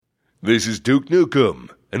This is Duke Nukem,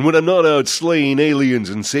 and when I'm not out slaying aliens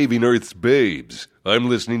and saving Earth's babes, I'm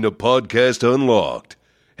listening to Podcast Unlocked.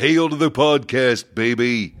 Hail to the podcast,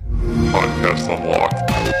 baby. Podcast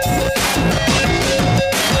Unlocked.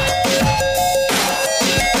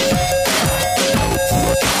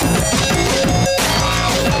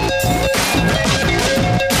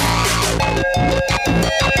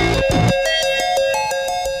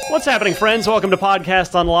 What's happening, friends? Welcome to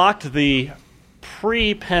Podcast Unlocked, the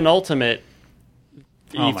pre-penultimate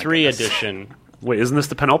E3 edition. Wait, isn't this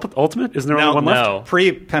the penultimate? Isn't there only one left? No.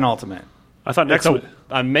 Pre-penultimate. I thought next week.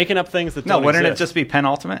 I'm making up things that No, don't wouldn't exist. it just be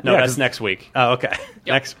penultimate? No, that's next week. Oh, okay.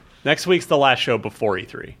 Next week's the last show before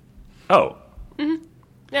E3. Oh. Yeah,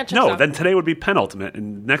 checks No, out. then today would be penultimate,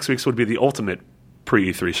 and next week's would be the ultimate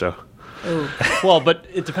pre-E3 show. Well, but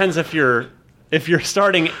it depends if E3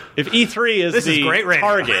 is This is the great radio.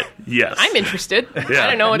 target. Yes. I'm interested. I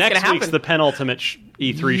don't know what's going Next to week's happen. the penultimate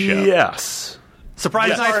E3 show. Yes.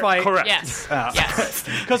 Surprise night fight. Correct. Yes. Oh. Yes.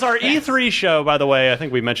 Because our E3 show, by the way, I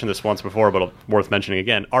think we mentioned this once before, but worth mentioning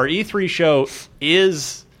again. Our E3 show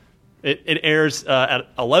is... It airs at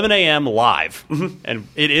 11 a.m. live, and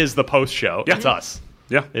it is the post show. Yeah. It's us.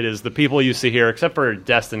 Yeah. It is the people you see here, except for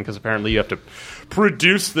Destin, because apparently you have to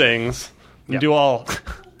produce things and do all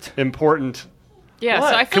important... Yeah,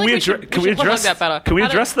 What? so I feel like we should plug that better. Can we How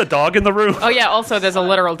do- address the dog in the room? Oh, yeah, also, there's a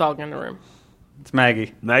literal dog in the room. It's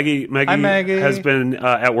Maggie. Maggie Hi, Maggie. has been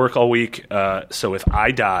at work all week, so if I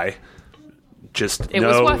die, just It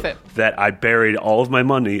was know worth it. that I buried all of my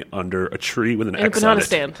money under a tree with an In a X on banana it.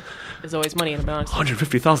 stand. There's always money in a banana stand.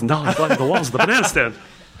 $150,000 flying the walls of the banana stand.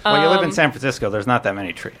 Well, you live in San Francisco. There's not that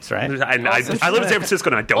many trees, right? I live in San Francisco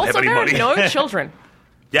and I don't have Also, any there money. are no children.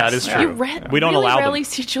 Yes. That is You true. we don't really allow them. rarely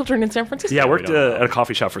see children in San Francisco. Yeah, I worked don't know. at a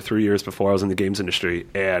coffee shop for 3 years before I was in the games industry,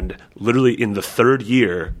 and literally in the third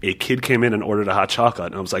year, a kid came in and ordered a hot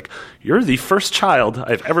chocolate, and I was like, "You're the first child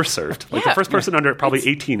I've ever served, like the Yeah. first person under probably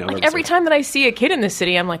 18 I've Like ever every served." time that I see a kid in this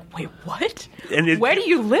city, I'm like, wait, what? Where do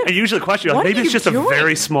you live? And usually the question, like, What are maybe it's you just a doing?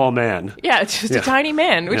 very small man. Yeah, it's just Yeah. a tiny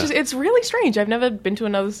man, which Yeah. is it's really strange. I've never been to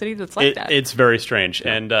another city that's like that. It's very strange,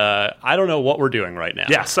 and I don't know what we're doing right now.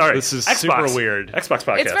 Yeah, sorry. This is Xbox. super weird. Xbox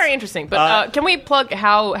podcast. It's very interesting. But can we plug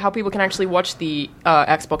how people can actually watch the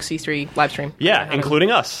Xbox C3 live stream? Yeah,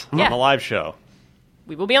 including us Yeah. on the live show.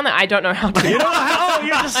 We will be on that. I don't know how to. Oh,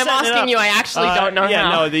 you're just I'm setting it asking up. you. I actually don't know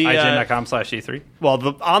yeah, how. no, the IGN.com/E3.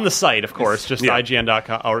 well, on the site, of course, just Yeah.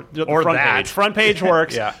 IGN.com or Or front that. page. Front page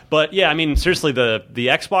works. Yeah. But yeah, I mean, seriously, the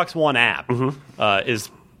Xbox One app is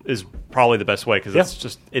probably the best way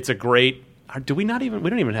because it's a great. We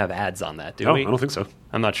don't even have ads on that, do No, we? I don't think so.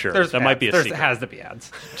 I'm not sure. There's That might be a There secret. has to be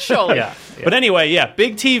ads. Surely. Yeah. But anyway, yeah,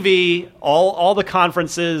 big TV, all the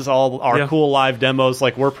conferences, all our Yeah. cool live demos.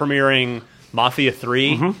 Like we're premiering Mafia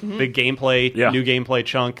 3, big gameplay, Yeah. new gameplay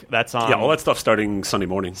chunk. That's on Yeah, all that stuff starting Sunday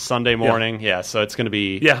morning. Sunday morning. Yeah, so it's going to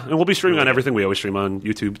be Yeah, and we'll be streaming on everything we always stream on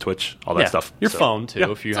YouTube, Twitch, all that stuff. Your So, phone too, yeah.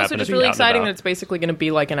 if you It's happen also to just be really out and exciting about. that it's basically going to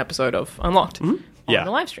be like an episode of Unlocked on Yeah.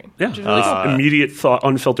 the live stream. Yeah, Which is really cool. immediate thought,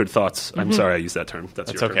 unfiltered thoughts. I'm sorry I used that term.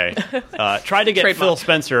 That's It's your okay. term. Tried to get Trademark. Phil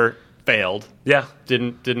Spencer, failed. Yeah,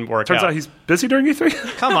 Didn't work turns out. out he's busy during E3.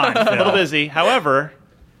 Come on, a little Phil. busy. However,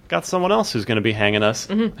 got someone else who's going to be hanging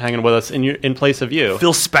with us in place of you.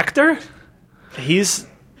 Phil Spector? He's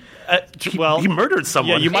He well, murdered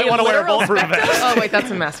someone. yeah, you might A want to wear a literal bulletproof Spectre? vest. Oh, wait,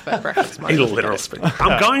 that's a Mass Effect reference. a literal Spectre.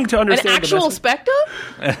 I'm going to An understand the actual message. Spectre?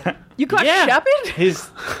 You got Yeah, shepherd?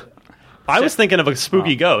 I was thinking of a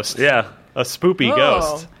spooky ghost. Yeah, A spoopy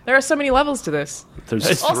ghost. There are so many levels to this.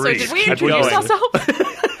 there's Also, three. did we Keep introduce going. ourselves?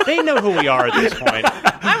 They know who we are at this point.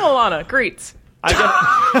 I'm Alana. Greets.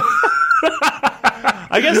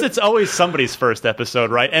 I guess it's always somebody's first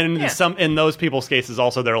episode, right? And Yeah. in those people's cases,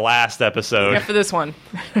 also their last episode. Yeah, for this one.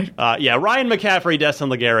 Ryan McCaffrey, Destin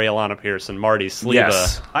Legary, Alana Pearson, Marty Sleva.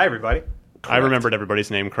 Yes. Hi, everybody. I remembered everybody's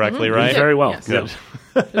name correctly, right? Very well. Yes. Good.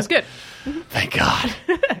 It was good. Thank God.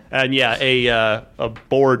 And yeah, a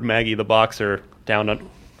bored Maggie the boxer down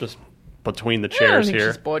just between the I don't chairs think here.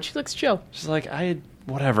 she's bored. She looks chill. She's like,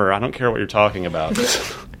 whatever. I don't care what you're talking about.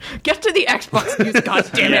 Get to the Xbox news,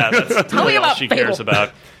 goddammit. Yeah, that's Tell really me all about she Fable. cares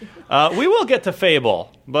about. We will get to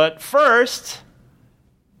Fable, but first,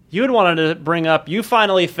 you had wanted to bring up. You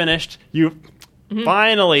finally finished.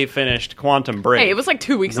 Finally finished Quantum Break. Hey, it was like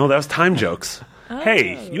 2 weeks No, that was time jokes.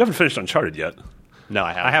 Hey, you haven't finished Uncharted yet. No,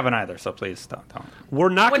 I haven't. I haven't either, so please don't. We're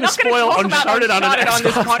not We're going to not going to spoil talk about Uncharted on an Uncharted on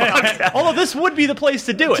this Xbox. podcast. Although this would be the place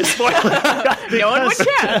to do it. No one would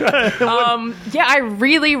care. Yeah, I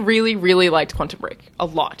really, really, really liked Quantum Break a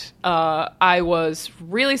lot. I was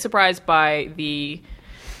really surprised by the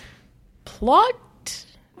plot.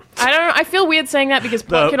 I don't know. I feel weird saying that because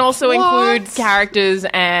plot can also include characters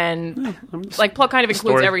and like plot kind of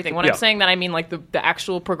includes Story. everything. When Yeah. I'm saying that, I mean like the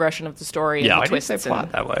actual progression of the story Yeah. and Why the do you say twists. plot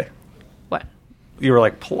And, that way? what? You were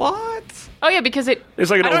like, plot? Oh yeah, because It's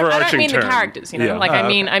like an I don't overarching mean term. the characters. You know, Yeah. like Oh, I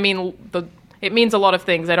mean it means a lot of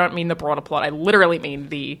things. I don't mean the broader plot. I literally mean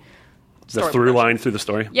the The story through progression. line through the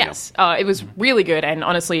story. Yes, it was really good, and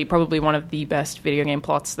honestly, probably one of the best video game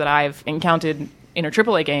plots that I've encountered in a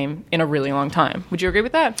AAA game in a really long time. Would you agree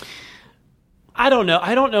with that? I don't know.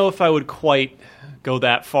 I don't know if I would quite go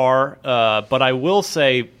that far, but I will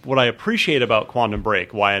say what I appreciate about Quantum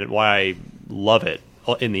Break, why I love it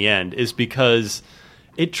in the end, is because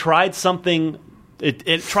it tried something.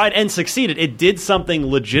 It tried and succeeded. It did something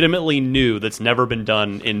legitimately new that's never been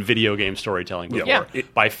done in video game storytelling before. Yeah.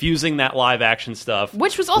 By fusing that live action stuff,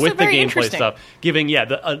 Which was also with very the gameplay interesting. stuff, giving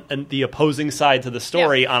the opposing side to the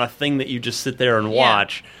story Yeah. on a thing that you just sit there and Yeah.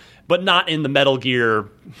 watch. But not in the Metal Gear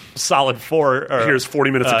Solid 4. Or, Here's 40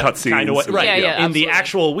 minutes of cutscenes. Kind of way, right? Yeah, yeah, in the absolutely.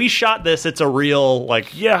 actual, we shot this. It's a real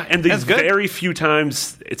Yeah, and these That's good. very few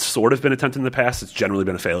times it's sort of been attempted in the past. It's generally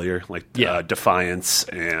been a failure, like Yeah. Defiance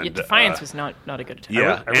and Yeah, Defiance was not a good attempt.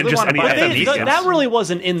 yeah, I really and just wanna any buy of that the these games. that really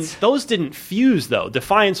wasn't in. Those didn't fuse though.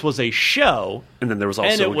 Defiance was a show, And then there was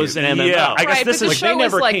also and it was an MMO. Yeah, I guess Right, this but the is show they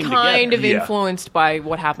never was like came kind together. of Yeah. influenced by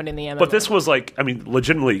what happened in the MMO. But this was like, I mean,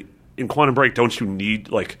 legitimately in Quantum Break, don't you need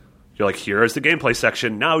like? You're like, here is the gameplay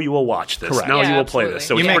section. Now you will watch this. Correct. Now Yeah, you will play absolutely. this.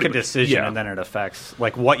 So You it's make a pretty- decision yeah. and then it affects,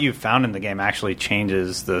 like, what you've found in the game actually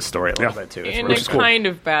changes the story a little Yeah. bit, too. It's in really a cool. kind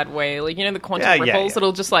of bad way. Like, you know, the quantum Yeah, yeah, ripples, yeah.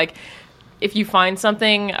 it'll just like, if you find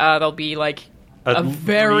something, there'll be like a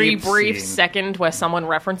very brief scene. second where someone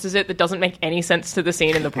references it that doesn't make any sense to the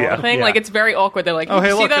scene in the broader Yeah. thing. Yeah. Like, it's very awkward. They're like, Oh, "Did hey,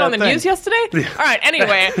 you see look, that on that the thing." news yesterday? All right,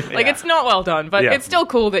 anyway, like, Yeah. it's not well done, but Yeah. it's still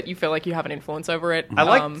cool that you feel like you have an influence over it. I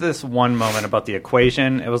liked this one moment about the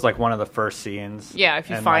equation. It was like one of the first scenes. Yeah, if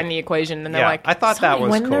you And, find like, the equation, and they're yeah, like, I thought that "Somebody was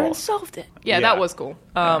went in there cool." and solved it." Yeah, Yeah. that was cool.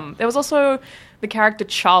 There was also the character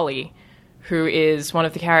Charlie, who is one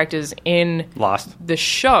of the characters in Lost. the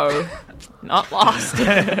show. Not Lost.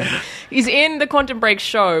 He's in the Quantum Break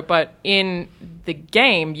show, but in the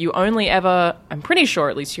game, you only ever, I'm pretty sure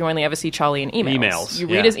at least, you only ever see Charlie in emails. Emails, You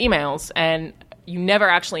yeah. read his emails, and you never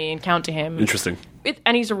actually encounter him. Interesting.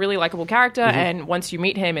 And he's a really likable character, and once you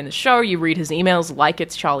meet him in the show, you read his emails like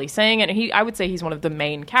it's Charlie saying it, and I would say he's one of the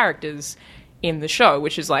main characters in the show,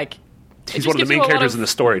 which is like... He's one of the main characters in the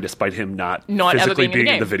story, despite him not ever physically being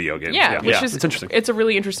in the game. video game. Yeah, which is it's interesting. It's a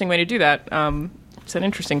really interesting way to do that. It's an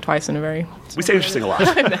interesting twice in a very... We say interesting a lot.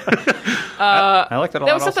 I liked it a lot.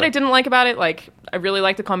 There was stuff that also. I didn't like about it. Like, I really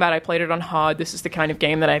liked the combat. I played it on hard. This is the kind of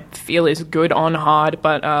game that I feel is good on hard,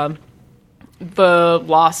 but the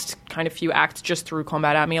last kind of few acts just threw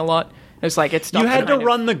combat at me a lot. It was like, it's You had to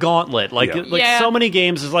run the gauntlet. Like Yeah. so many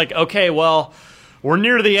games is like, okay, well, we're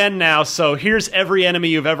near the end now, so here's every enemy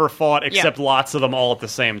you've ever fought, except lots of them all at the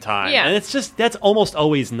same time. Yeah. And it's just, that's almost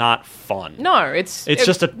always not fun. No, it's It's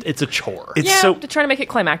a chore. It's yeah, so they're trying to make it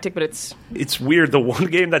climactic, but it's it's weird. The one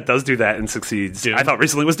game that does do that and succeeds, Doom. I thought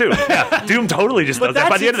recently was Doom. Yeah, Doom totally just does that. By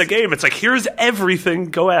that's the end of the game, it's like, here's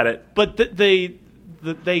everything, go at it. But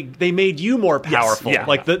they made you more powerful. yeah.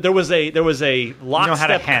 Like there was a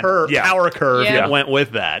lockstep handle. Yeah. power curve Yeah. that went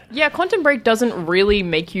with that. yeah. Quantum Break doesn't really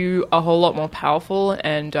make you a whole lot more powerful,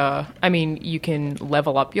 and I mean, you can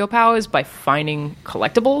level up your powers by finding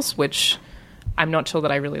collectibles, which I'm not sure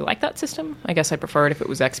that I really like that system. I guess I prefer it if it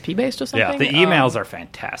was XP based or something. The emails are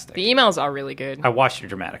fantastic. The emails are really good. I watched your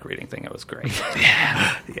dramatic reading thing. It was great.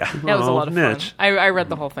 That was a lot of Mitch. fun. I read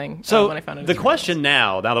the whole thing So when I found it. the question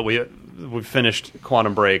now that we've finished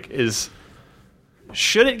Quantum Break is: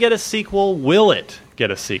 should it get a sequel? Will it get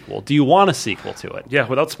a sequel? Do you want a sequel to it? Yeah,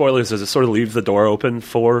 without spoilers, does it sort of leave the door open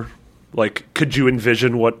for, like, could you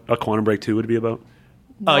envision what a Quantum Break 2 would be about?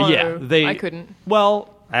 Yeah, I couldn't.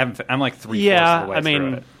 Well, I'm like 3/4 yeah. of the way I through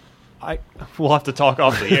mean, it. we'll have to talk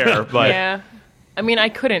off the air, but Yeah, I mean, I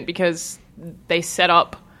couldn't because they set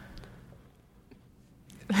up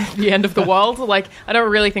the end of the world. Like, I don't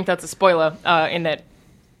really think that's a spoiler in that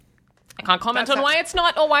I can't comment on why it's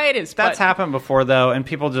not or why it is. That's but happened before, though, and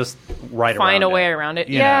people just write find a around way it. around it.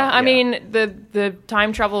 You Yeah, know, I mean, the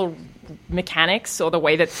time travel mechanics or the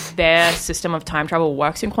way that their system of time travel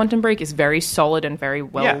works in Quantum Break is very solid and very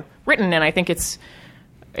well Yeah. written, and I think it's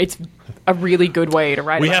a really good way to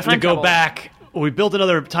write. we about have to time go travel. back. We built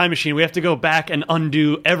another time machine. We have to go back and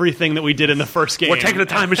undo everything that we did in the first game. We're taking a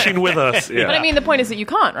time machine with us. Yeah. But I mean, the point is that you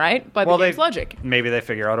can't, right? By the game's logic. Maybe they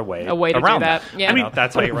figure out a way A way to do around that. Yeah. I I mean, mean,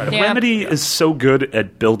 that's how you write a Yeah. Remedy is so good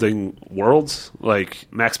at building worlds, like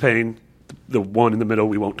Max Payne, the one in the middle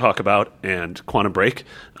we won't talk about, and Quantum Break,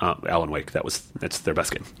 Alan Wake. That's their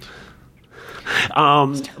best game.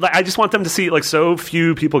 I just want them to see, like, so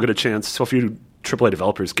few people get a chance, so few AAA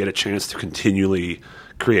developers get a chance to continually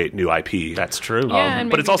create new IP. That's true. Yeah, and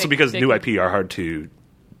But it's maybe also they- because they new could- IP are hard to.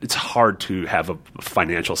 It's hard to have a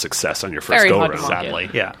financial success on your first Very go hard to around. market. Sadly.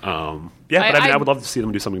 Yeah. Yeah, but I I would love to see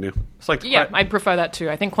them do something new. It's like Yeah, I prefer that too.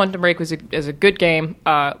 I think Quantum Break is a good game.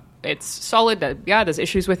 It's solid. Yeah, there's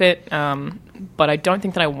issues with it, but I don't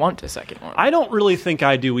think that I want a second one. I don't really think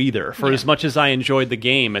I do either. For as much as I enjoyed the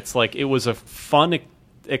game, it's like it was a fun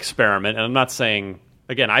experiment, and I'm not saying.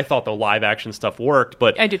 Again, I thought the live action stuff worked,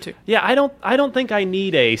 but I did too. Yeah, I don't think I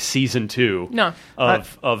need a season 2 No.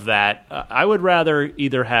 of that. I would rather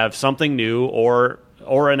either have something new or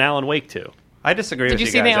an Alan Wake 2. I disagree Did with you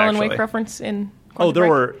you see guys, the Alan actually. Wake reference in? Oh, Quantum there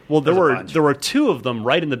Break? were There's a bunch. 2 of them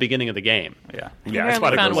right in the beginning of the game. Yeah. Yeah, I I only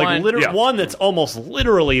spotted found those. one. Like one that's almost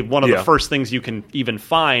literally one of Yeah. the first things you can even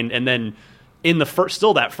find, and then in the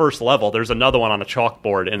still that first level, there's another one on a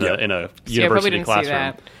chalkboard in Yeah. a See, I probably university didn't see classroom,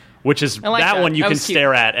 that. which is I like that that. one you That can was cute.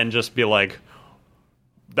 stare at and just be like,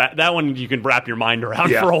 that one you can wrap your mind around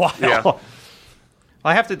Yeah. for a while. Yeah.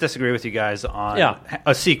 I have to disagree with you guys on Yeah.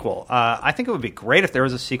 a sequel. I think it would be great if there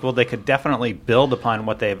was a sequel. They could definitely build upon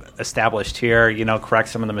what they've established here, correct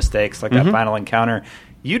some of the mistakes, like that final encounter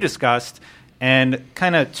you discussed, and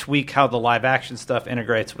kind of tweak how the live action stuff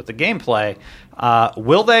integrates with the gameplay.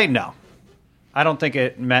 Will they? No. I don't think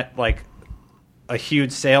it met, like, a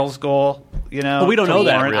huge sales goal, But we don't to know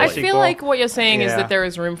that, warrant a really. I feel sequel. like what you're saying is Yeah. that there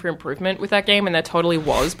is room for improvement with that game, and there totally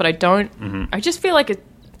was. But I don't. Mm-hmm. I just feel like it.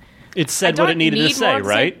 It I said don't what it needed to need more say, of the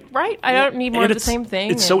right? same- right. I don't need more And of the same thing.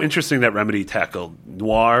 It's so interesting that Remedy tackled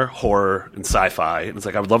noir, horror, and sci-fi. And it's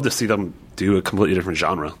like I would love to see them do a completely different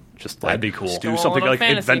genre. Just like That'd be cool. just Go do all something in on like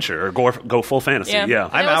fantasy. adventure or go full fantasy. Yeah. Yeah.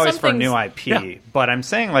 I'm There were always some for things- new IP, Yeah. but I'm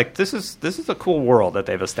saying, like, this is a cool world that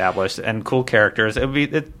they've established and cool characters.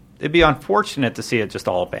 It'd be unfortunate to see it just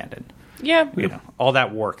all abandoned. Yeah. All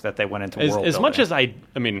that work that they went into world As much building. as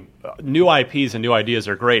I mean, new IPs and new ideas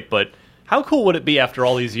are great, but how cool would it be after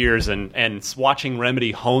all these years and watching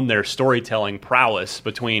Remedy hone their storytelling prowess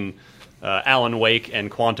between Alan Wake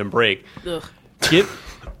and Quantum Break? Ugh.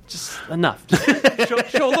 Give just enough. Just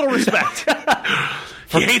show a little respect.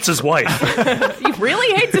 He hates his wife. He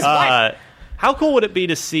really hates his wife. How cool would it be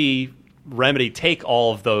to see Remedy take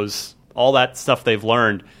all that stuff they've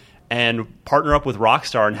learned and partner up with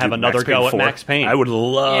Rockstar and have Dude, another Max Payne go at 4. Max Payne? I would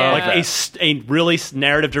love Yeah. like that. a really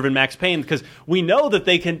narrative-driven Max Payne, because we know that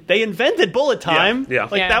they invented bullet time. Yeah.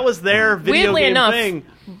 Like Yeah. that was their video Weirdly game enough, thing.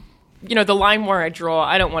 The line where I draw,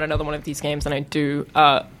 I don't want another one of these games, and I do,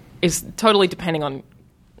 is totally depending on.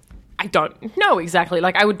 I don't know exactly.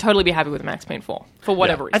 Like, I would totally be happy with Max Payne 4 for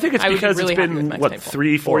whatever reason. I think it's I would be because really it's happy with been Max what Payne 4.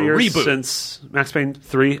 3-4 Or a years reboot. since Max Payne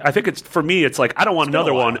 3. I think it's for me. It's like I don't want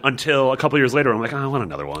another one until a couple years later. I'm like, I want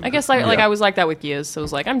another one. I guess I was like that with Gears. So I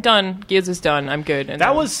was like, I'm done. Gears is done. I'm good. And That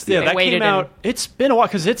then was I that waited came out. It's been a while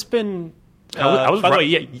because it's been. I was by the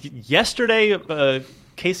right- way, yesterday,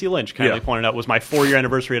 Casey Lynch kindly Yeah. pointed out was my 4-year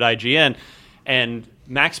anniversary at IGN, and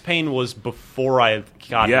Max Payne was before I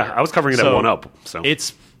got Yeah, here. I was covering it at 1UP, so.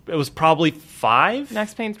 it was probably 5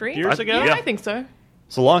 Max Payne 3? years ago. Yeah, I think so.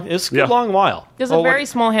 It's a long. It's a Yeah. long while. There's a very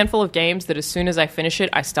small handful of games that as soon as I finish it,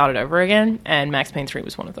 I start it over again, and Max Payne 3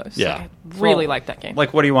 was one of those. Yeah. Like, I really like that game.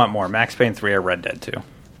 Like, what do you want more, Max Payne 3 or Red Dead 2?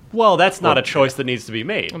 Well, that's not a choice that needs to be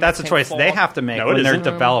made. That's a Payne choice 4. they have to make No, it when they're isn't.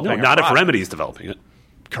 developing. No, a not if product. Remedy's developing it.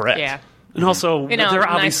 Correct. yeah. And also, You know, they're nice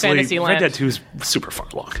obviously fantasy Red land. Dead 2 is super far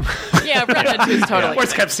along. Yeah, Red Dead 2 is totally.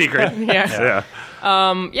 Worst kept secret. Yeah. Yeah.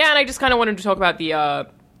 Yeah, and I just kind of wanted to talk about the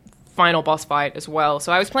final boss fight as well.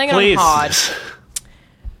 So I was playing it Please. on hard.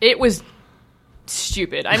 It was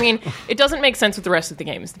stupid. I mean, it doesn't make sense with the rest of the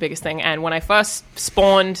game is the biggest thing. And when I first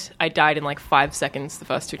spawned, I died in like 5 seconds the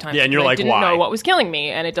first 2 times. Yeah, and you're I like, didn't why? know what was killing me,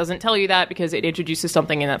 and it doesn't tell you that because it introduces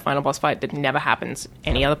something in that final boss fight that never happens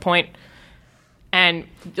any other point. And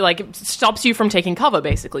like it stops you from taking cover.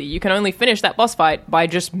 Basically, you can only finish that boss fight by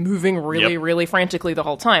just moving really, Yep. really frantically the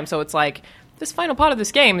whole time. So it's like this final part of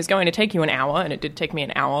this game is going to take you an hour, and it did take me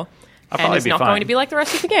an hour, and probably it's be not fine. going to be like the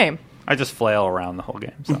rest of the game. I just flail around the whole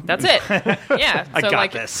game. So. That's it. Yeah. So got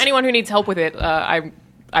like this. anyone who needs help with it,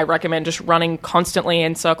 I recommend just running constantly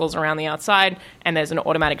in circles around the outside, and there's an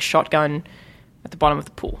automatic shotgun at the bottom of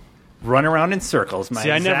the pool. Run around in circles. My See,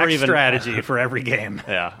 I exact never even- strategy for every game.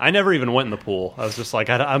 Yeah, I never even went in the pool. I was just like,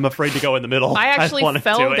 I'm afraid to go in the middle. I actually wanna do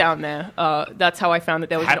fell it. down there. That's how I found that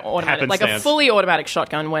there was an automatic, like a happenstance. fully automatic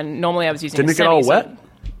shotgun. When normally I was using. Didn't a it get all semi,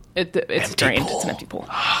 wet? so it's drained. It's an empty pool.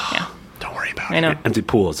 Yeah, Don't worry about I it. know. Empty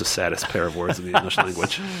pool is the saddest pair of words in the English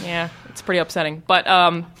language. Yeah, it's pretty upsetting. But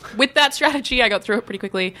with that strategy, I got through it pretty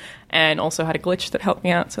quickly, and also had a glitch that helped me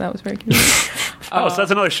out, so that was very convenient. Oh, so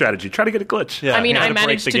that's another strategy. Try to get a glitch. Yeah, I mean, you had I to break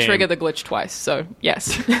managed the to game. trigger the glitch twice, so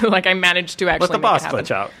yes, like I managed to actually Let the make boss it happen.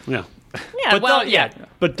 glitch out. Yeah. Yeah, well, yeah.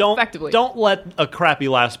 But don't Effectively. don't let a crappy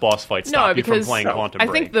last boss fight stop No, you from because playing Quantum I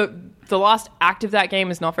Break. think the last act of that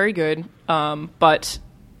game is not very good. But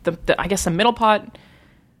I guess the middle part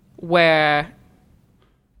where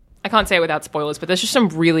I can't say it without spoilers, but there's just some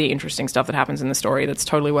really interesting stuff that happens in the story that's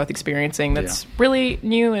totally worth experiencing. That's really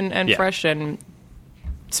new and Yeah. fresh and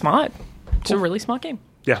smart. It's a really smart game.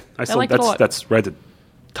 Yeah. I liked it a lot. that's right at the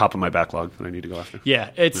top of my backlog that I need to go after. yeah,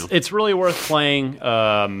 it's really worth playing.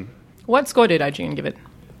 What score did IGN give it?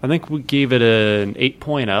 I think we gave it an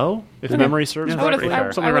 8.0, if memory serves I would correctly.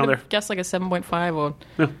 have Something around there. guessed like a 7.5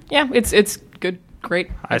 or yeah, it's good, great.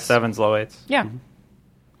 High sevens, low eights. Yeah.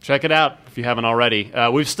 Check it out if you haven't already.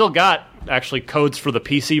 We've still got actually codes for the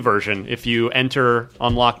PC version. If you enter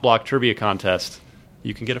Unlock Block Trivia Contest,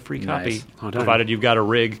 you can get a free copy, Nice. Oh, damn. provided you've got a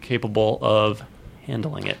rig capable of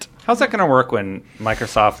handling it. How's that going to work when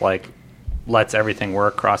Microsoft lets everything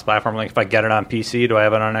work cross-platform? Like if I get it on PC, do I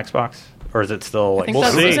have it on Xbox, or is it still I like? think We'll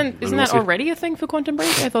that's, see. isn't We'll that see. already a thing for Quantum Break?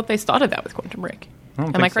 I thought they started that with Quantum Break. Am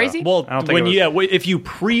I think so. crazy? Well, I don't think it was- if you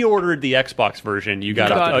pre-ordered the Xbox version, you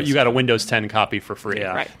got a Windows 10 copy for free.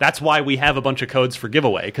 Yeah. Right. That's why we have a bunch of codes for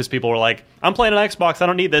giveaway, because people were like, "I'm playing an Xbox. I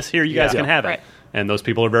don't need this. Here, you guys Yeah. can have it." Right. And those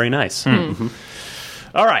people are very nice.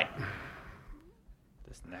 All right.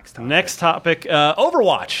 This next time. Next topic,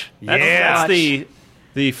 Overwatch. That's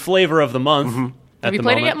the flavor of the month. Have you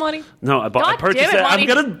played it yet, Marty? No, I God purchased damn it, it. I'm Monty.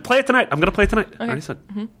 going to play it tonight. I already said.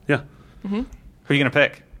 Yeah. Who are you going to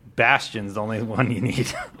pick? Bastion's the only one you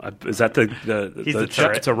need. Is that the He's the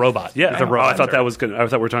turret. It's a robot. Yeah, It's a robot I thought turret. that was good. I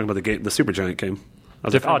thought we were talking about the game, the Supergiant game. I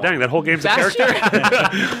was like, oh, dang, that whole game's a Bastion?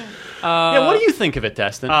 character. Yeah, what do you think of it,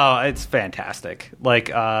 Destin? Oh, it's fantastic. Like,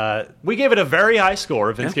 we gave it a very high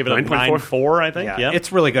score. Vince Yeah, gave it a 9.4. 9.4, I think. Yeah.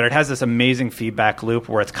 it's really good. It has this amazing feedback loop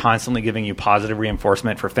where it's constantly giving you positive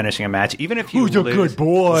reinforcement for finishing a match, even if you lose.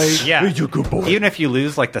 boy. Yeah, Who's a good boy? even if you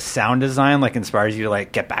lose, like the sound design like inspires you to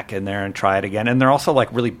like get back in there and try it again. And they're also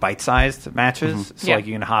like really bite-sized matches, so Yeah. like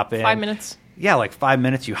you can hop in 5 minutes. Yeah, like 5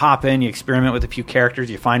 minutes. You hop in, you experiment with a few characters,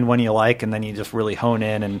 you find one you like, and then you just really hone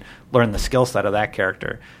in and learn the skill set of that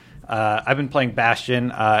character. I've been playing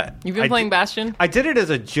Bastion. You've been playing Bastion? I did it as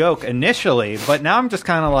a joke initially, but now I'm just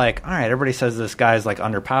kind of like, all right, everybody says this guy's like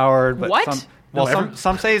underpowered. But What?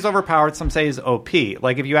 some say he's overpowered, some say he's OP.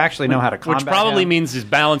 Like if you actually know how to combat Which probably him- means he's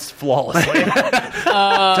balanced flawlessly.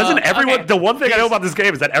 Doesn't everyone? okay. The one thing I know about this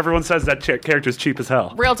game is that everyone says that character's cheap as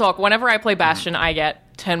hell. Real talk, whenever I play Bastion, I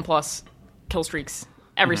get 10 plus kill streaks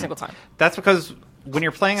every single time. That's because when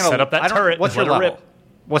you're playing at Set up that turret, what's your let it level? rip.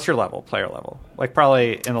 What's your level? Player level? Like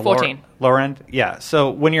probably in the 14. lower end? Yeah.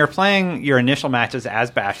 So when you're playing your initial matches as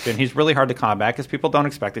Bastion, he's really hard to combat because people don't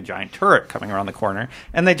expect a giant turret coming around the corner,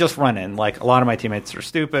 and they just run in. Like a lot of my teammates are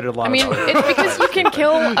stupid. A lot I mean, of it's because you can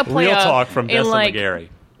kill a player Real talk from in Destin like McGarry.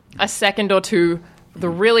 a second or two, the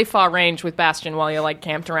really far range with Bastion while you're like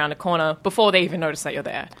camped around a corner before they even notice that you're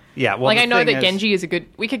there. Yeah, well, like the I know thing that is- Genji is a good.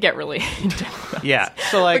 We could get really in depth about Yeah. this.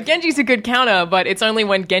 So like But Genji's a good counter, but it's only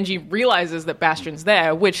when Genji realizes that Bastion's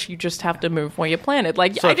there, which you just have to move where you're planted.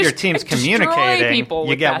 Like So I if your just team's destroy communicating, people you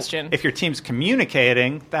with get. Bastion. If your team's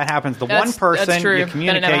communicating, that happens. The That's- one person that's true. you Then it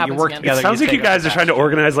communicate, never you happens work again. together. Sounds like you take out guys are trying to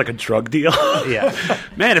organize like a drug deal. Yeah.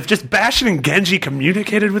 Man, if just Bastion and Genji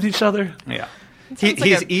communicated with each other. Yeah. sounds like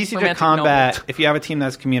He's a easy to romantic combat novel. if you have a team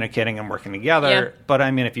that's communicating and working together. Yeah. But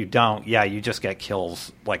I mean, if you don't, yeah, you just get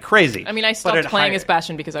kills like crazy. I mean, I But stopped at playing higher- as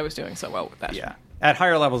Bastion because I was doing so well with Bastion. Yeah. At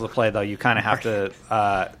higher levels of play, though, you kind of have to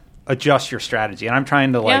adjust your strategy, and I'm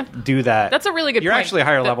trying to like Yeah. do that. That's a really good You're point. actually a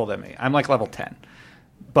higher That- level than me. I'm like level 10.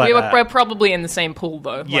 But We're probably in the same pool,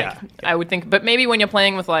 though. Yeah. Like, I would think. But maybe when you're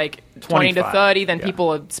playing with like 20 to 25, 30, then yeah.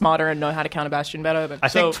 people are smarter and know how to counter Bastion better. But I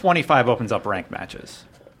think 25 opens up ranked matches.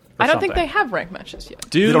 or I don't think something. they have ranked matches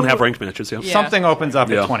yet. You don't have ranked matches, yeah. Yeah. Something opens up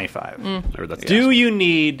Yeah. at 25. Or that's Do you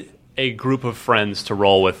need a group of friends to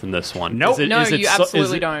roll with in this one? Nope. No, you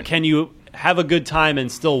absolutely don't. Can you have a good time and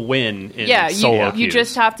still win in Yeah, solo you queues?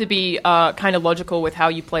 just have to be kind of logical with how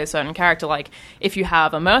you play a certain character. Like, if you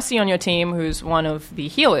have a Mercy on your team who's one of the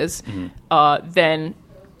healers, then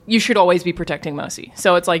you should always be protecting Mercy.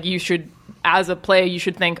 So it's like you should, as a player, you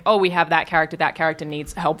should think, oh, we have that character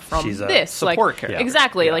needs help from She's a this. support like, character.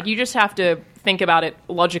 Exactly. Yeah. Like, you just have to think about it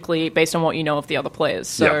logically based on what you know of the other players.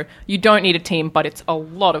 So Yeah. you don't need a team, but it's a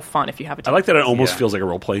lot of fun if you have a I team. like that it almost feels like a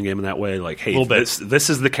role-playing game in that way. Like, hey, this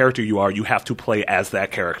is the character you are. You have to play as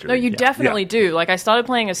that character. No, you definitely Yeah. do. Like, I started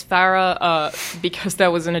playing as Farah because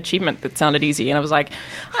there was an achievement that sounded easy, and I was like,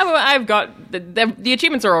 I've got the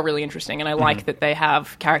achievements are all really interesting, and I like that they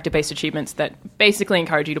have character-based achievements that basically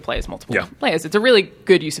encourage you to play as multiple players. It's a really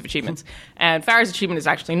good use of achievements, and Farah's achievement is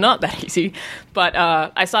actually not that easy. But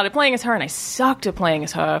I started playing as her, and I sucked at playing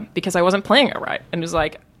as her because I wasn't playing her right, and it was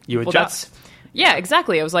like, You well, adjust. Yeah,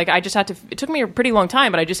 exactly. I was like, I just had to. It took me a pretty long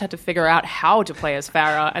time, but I just had to figure out how to play as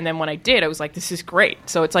Farah. And then when I did, I was like, this is great.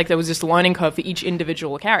 So it's like there was this learning curve for each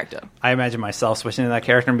individual character. I imagine myself switching to that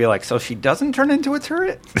character and be like, so she doesn't turn into a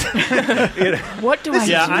turret? What do I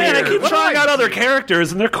do? I keep trying out other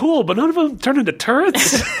characters, and they're cool, but none of them turn into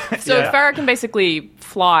turrets. So Farah can basically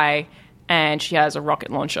fly, and she has a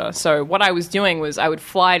rocket launcher. So what I was doing was I would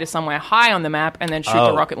fly to somewhere high on the map and then shoot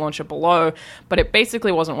the rocket launcher below. But it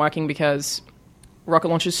basically wasn't working because rocket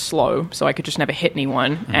launcher's slow, so I could just never hit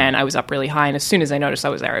anyone, and I was up really high, and as soon as I noticed I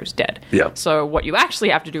was there, I was dead. Yeah. So what you actually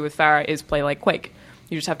have to do with Farah is play like Quake.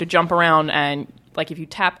 You just have to jump around, and like if you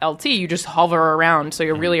tap LT, you just hover around, so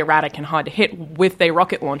you're really erratic and hard to hit with a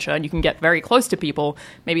rocket launcher, and you can get very close to people,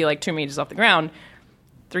 maybe like 2 meters off the ground,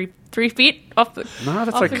 3 feet off the No,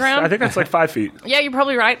 that's off like the ground. I think that's like 5 feet. Yeah, you're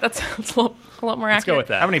probably right. That's a lot more accurate. Let's go with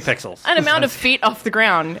that. How many pixels? An amount of feet off the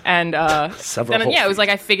ground, and Several then, whole yeah, it was feet. like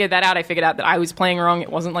I figured that out. I figured out that I was playing wrong. It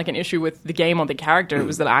wasn't like an issue with the game or the character. It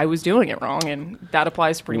was that I was doing it wrong, and that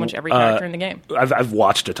applies to pretty much every character in the game. I've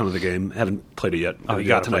watched a ton of the game. Haven't played it yet. Oh, you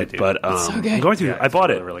got gotta play tonight, it, dude. but so good. I'm going to. I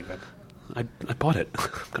bought it. Really good. I bought it. I'm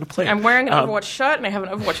gonna play it. I'm wearing an Overwatch shirt, and I have an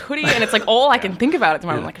Overwatch hoodie, and it's like all I can think about at the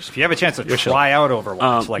moment. I'm like, If you have a chance to try out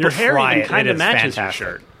Overwatch, like Your hair try even it, kind it of is matches fantastic. your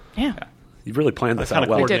shirt. yeah. You really planned this kind out of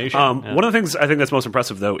well. coordination. Yeah. One of the things I think that's most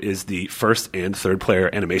impressive, though, is the first and third player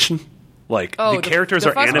animation. Like, Oh, the characters the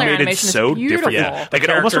are first player animated animation is so beautiful. different. Yeah. Like, it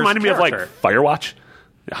almost character's reminded me of, like, character. Firewatch.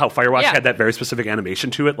 How Firewatch Yeah. had that very specific animation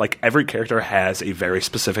to it. Like, every character has a very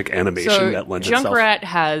specific animation So that lends itself. Junkrat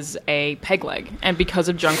has a peg leg, and because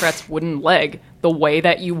of Junkrat's wooden leg, the way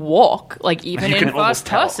that you walk, like even You in can almost first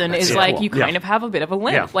tell. person, That's is so like cool. you kind Yeah. of have a bit of a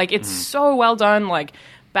limp. Yeah. Like it's so well done. Like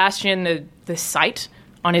Bastion, the sight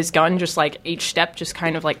on his gun, just like each step just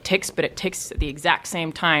kind of like ticks, but it ticks at the exact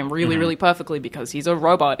same time, really, really perfectly because he's a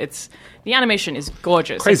robot. It's the animation is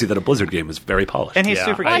gorgeous. Crazy that a Blizzard game is very polished. And he's Yeah.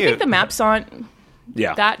 super Well, cute. I think the maps aren't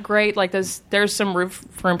yeah. that great. Like there's some room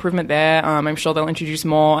for improvement there. I'm sure they'll introduce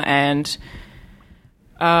more, and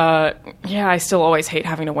yeah, I still always hate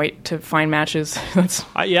having to wait to find matches. That's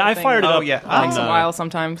I fired it Oh, up. yeah. on, takes a while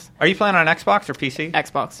sometimes. Are you playing on Xbox or PC?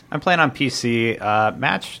 Xbox. I'm playing on PC.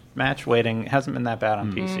 Match waiting hasn't been that bad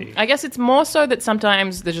on PC. I guess it's more so that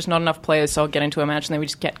sometimes there's just not enough players, so I'll get into a match and then we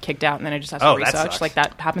just get kicked out, and then I just have to Oh, that research. sucks. Like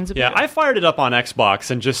that happens a Yeah, bit. I fired it up on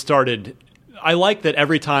Xbox and just started. I like that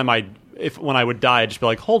every time when I would die, I'd just be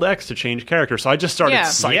like, hold X to change character. So I just started Yeah.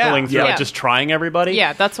 cycling through Yeah. it, just trying everybody.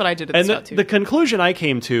 Yeah, that's what I did at the And start too. the conclusion I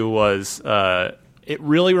came to was it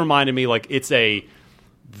really reminded me like it's a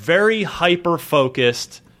very hyper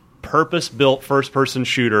focused, purpose built first person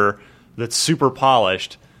shooter that's super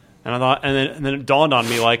polished. And I thought, and then it dawned on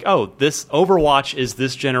me like, oh, this Overwatch is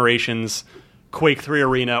this generation's Quake 3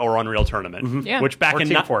 Arena or Unreal Tournament. Yeah. Which back Or in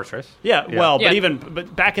Team Fortress. yeah, well, Yeah.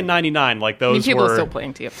 but back in '99, like I mean, those people were are still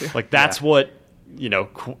playing TF2. like that's what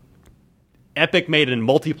Epic made a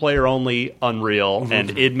multiplayer only Unreal,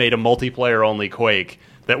 and id made a multiplayer only Quake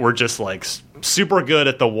that were just like super good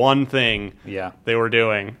at the one thing Yeah. they were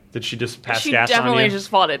doing. Did she just pass She gas on definitely you? just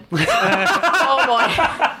fought it. Oh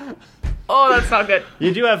boy. Oh, that's not good.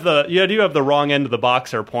 You do have the wrong end of the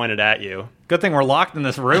boxer pointed at you. Good thing we're locked in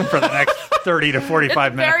this room for the next 30 to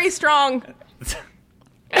 45 minutes. Very strong.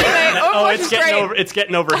 Anyway, Overwatch is great. It's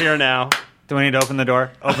getting over here now. Do we need to open the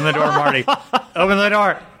door? Open the door, Marty. Open the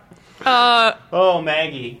door. Oh,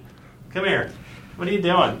 Maggie, come here. What are you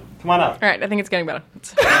doing? Come on up. All right, I think it's getting better.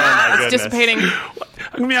 It's Goodness. dissipating.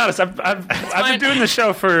 I'm gonna be honest. I've been doing this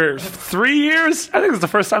show for 3 years. I think it's the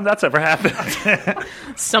first time that's ever happened.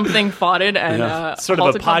 Something foughted and Sort of a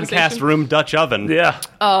halted podcast conversation. room Dutch oven. yeah.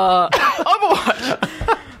 Overwatch.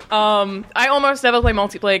 I almost never play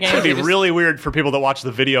multiplayer games. It'd be I just- really weird for people that watch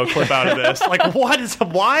the video clip out of this. Like, what is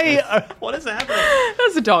happening?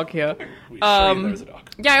 There's a dog here. There's a dog.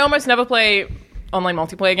 Yeah, I almost never play online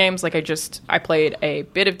multiplayer games. Like I played a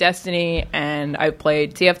bit of Destiny, and I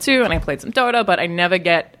played TF2, and I played some Dota, but I never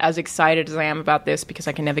get as excited as I am about this because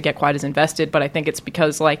I can never get quite as invested. But I think it's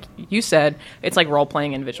because, like you said, it's like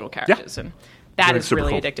role-playing individual characters, and that Very is super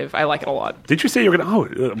really cool. addictive. I like it a lot. Did you say you were gonna?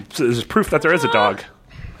 Oh, so there's proof that there is a dog.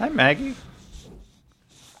 Hi, Maggie.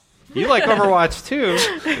 You like Overwatch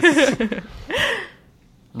too.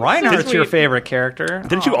 Reinhardt's your favorite character.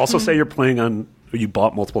 Didn't you also say you're playing on? You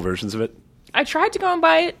bought multiple versions of it. I tried to go and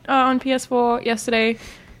buy it on PS4 yesterday,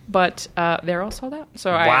 but they're all sold out.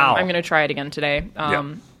 So Wow. I'm going to try it again today.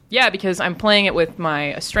 Yeah. Yeah, because I'm playing it with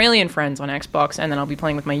my Australian friends on Xbox, and then I'll be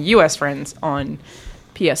playing with my US friends on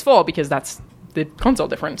PS4 because that's the console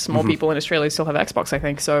difference. More people in Australia still have Xbox, I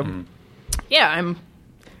think. So, yeah,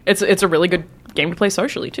 It's a really good game to play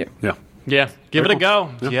socially too. Yeah. Yeah, give it a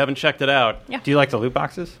go if you haven't checked it out. Yeah. Do you like the loot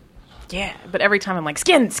boxes? Yeah, but every time I'm like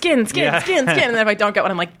skin, and then if I don't get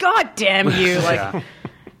one, I'm like, God damn you! Like,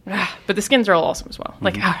 but the skins are all awesome as well.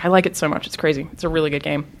 Like, I like it so much; it's crazy. It's a really good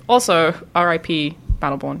game. Also, R.I.P.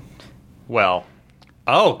 Battleborn. Well,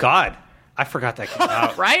 Oh God, I forgot that came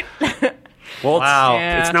out. Right? Well, Wow.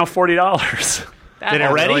 Yeah. it's now $40. That Did it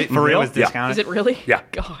happened. really? For real? It was Yeah. discounted? Is it really? Yeah.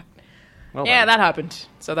 God. Well Yeah, done. that happened.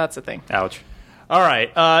 So that's the thing. Ouch. all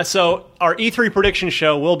right. So our E3 prediction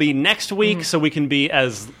show will be next week, so we can be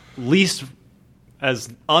as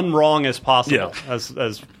unwrong as possible, Yeah. as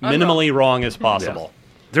minimally wrong as possible.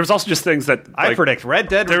 There's also just things that I predict Red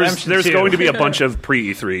Dead Redemption There's 2. going to be a bunch of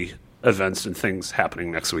pre-E3 events and things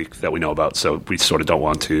happening next week that we know about, so we sort of don't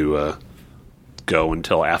want to go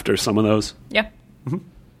until after some of those. Yeah.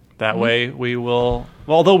 That way we will.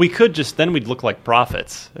 Well, although we could then we'd look like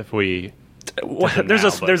prophets if we. There's now,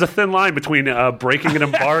 but- there's a thin line between breaking an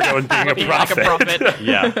embargo and being a Being like prophet. a prophet.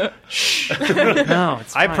 Yeah. No,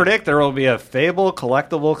 it's I predict there will be a Fable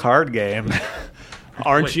collectible card game.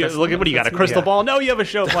 Aren't you? Look at what do you got? A crystal ball? No, you have a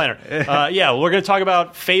show planner. Yeah, we're going to talk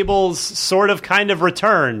about Fable's sort of kind of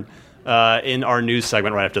return in our news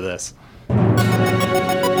segment right after this.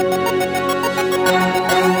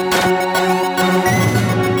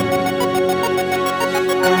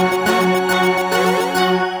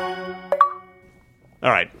 All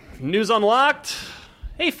right, news unlocked.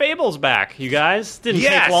 Hey, Fable's back, you guys. Didn't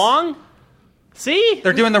Yes! take long. See?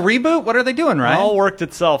 They're doing the reboot? What are they doing, right? all worked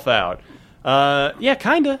itself out. Yeah,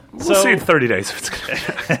 kinda. We'll see in 30 days if it's going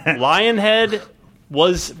to Lionhead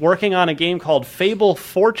was working on a game called Fable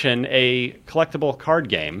Fortune, a collectible card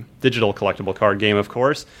game, digital collectible card game, of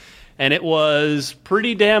course, and it was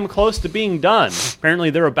pretty damn close to being done. Apparently,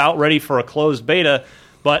 they're about ready for a closed beta,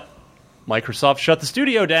 but Microsoft shut the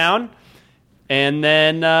studio down, and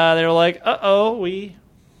then they were like, "Uh-oh, we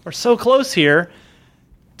are so close here."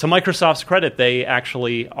 To Microsoft's credit, they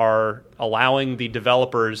actually are allowing the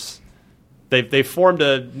developers. They've formed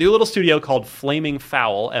a new little studio called Flaming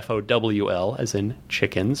Fowl, Fowl, as in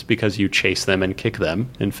chickens, because you chase them and kick them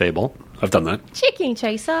in Fable. I've done that. Chicken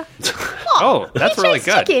chaser. Oh, that's really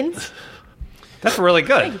good. Chickens. That's really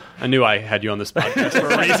good. I knew I had you on this podcast for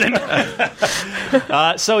a reason.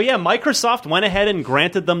 So yeah, Microsoft went ahead and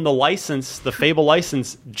granted them the license, the Fable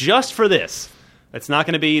license, just for this. It's not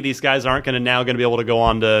going to be, these guys aren't going to be able to go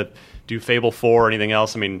on to do Fable 4 or anything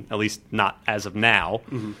else. I mean, at least not as of now.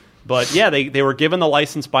 Mm-hmm. But yeah, they were given the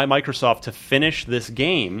license by Microsoft to finish this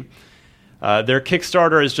game. Their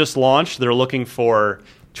Kickstarter is just launched. They're looking for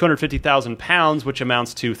 £250,000, which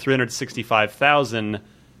amounts to 365,000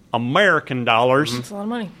 American dollars. That's a lot of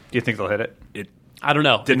money. Do you think they'll hit it? It I don't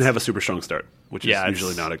know. didn't have a super strong start, which Yeah, is it's-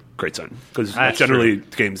 usually not a great sign. Because That's generally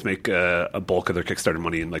games make a bulk of their Kickstarter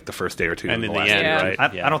money in like the first day or two. And of in the last end, year. Yeah.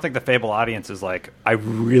 right? I don't think the Fable audience is like, I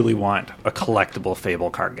really want a collectible Fable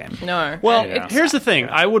card game. No. Well, And here's the thing.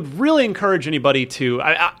 I would really encourage anybody to.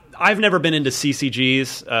 I've never been into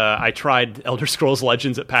CCGs. I tried Elder Scrolls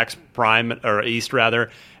Legends at PAX Prime, or East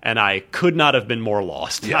rather, and I could not have been more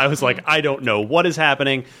lost. Yeah. I was like, I don't know what is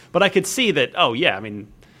happening, but I could see that. Oh yeah, I mean,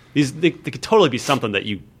 they could totally be something that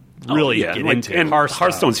you really yeah, get like- into. and Hearthstone.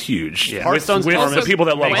 Hearthstone's huge. Yeah. With Hearthstone's the enormous. people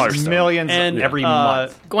that love Gwent. Hearthstone. Millions And, every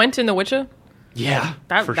month. Gwent in The Witcher. yeah,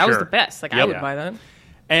 That for was sure. the best. Like I Yep. would buy that.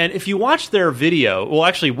 And if you watch their video, well,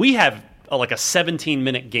 actually, we have like a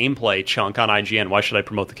 17-minute gameplay chunk on IGN. Why should I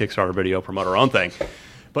promote the Kickstarter video? Promote our own thing.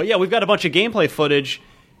 But yeah, we've got a bunch of gameplay footage.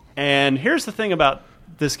 And here's the thing about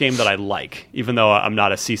this game that I like, even though I'm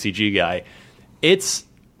not a CCG guy. It's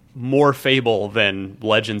more Fable than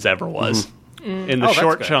Legends ever was. In the that's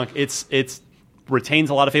short good. chunk, it's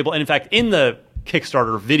retains a lot of Fable. And in fact, in the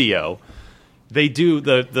Kickstarter video, they do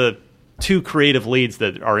the two creative leads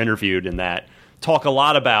that are interviewed in that talk a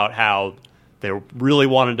lot about how they really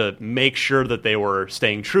wanted to make sure that they were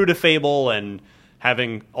staying true to Fable and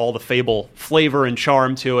having all the Fable flavor and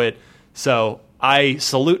charm to it. So I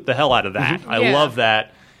salute the hell out of that. I Yeah. love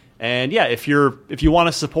that. And yeah, if you want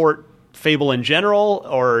to support Fable in general,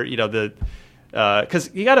 or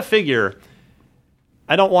because you got to figure,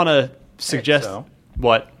 I don't want to suggest so.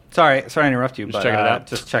 what. Sorry to interrupt you, but checking it out.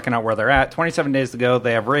 just checking out where they're at. 27 days to go.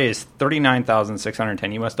 They have raised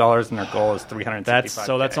 $39,610 US, and their goal is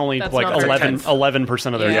 $365K. That's only That's like not very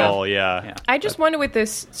 11% of their Yeah. goal. Yeah. I just wonder with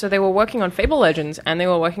this. So they were working on Fable Legends and they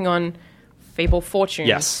were working on Fable Fortunes.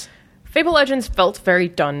 Yes. Fable Legends felt very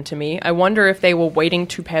done to me. I wonder if they were waiting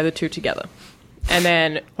to pair the two together. And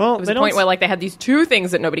then Well, there was they a point don't where like they had these two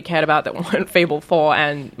things that nobody cared about that weren't Fable 4,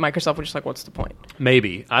 and Microsoft was just like, what's the point?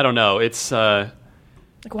 Maybe. I don't know. It's Like,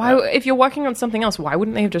 why? If you're working on something else, why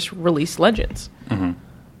wouldn't they have just released Legends?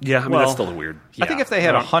 Yeah, I mean, Well, that's still weird. I think if they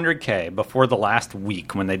had 100K before the last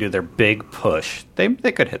week when they do their big push, they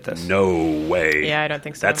could hit this. No way. Yeah, I don't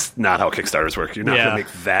think so. That's not how Kickstarters work. You're not Yeah. going to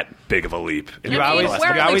make that big of a leap. You always- we're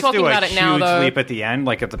only always talking do a about it now, huge though. leap at the end.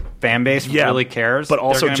 Like if the fan base really cares, but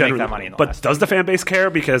also they're gonna generally, make that money in the but last does the fan base care?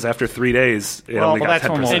 Because after 3 days, it only got that's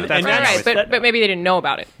 10%. when we'll- that's Right, Anyways, but maybe they didn't know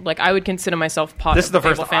about it. Like, I would consider myself part This of is the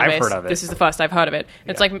Fable first fan I've base. heard of it. This is the first I've heard of it.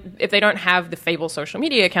 It's like, if they don't have the Fable social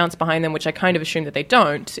media accounts behind them, which I kind of assume that they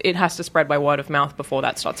don't, it has to spread by word of mouth before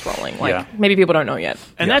that starts rolling. Like, Yeah. maybe people don't know yet.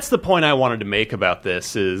 And that's the point I wanted to make about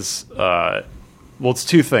this is, well, it's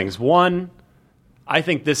two things. One, I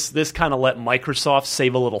think this kind of let Microsoft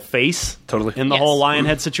save a little face Totally. in the Yes. whole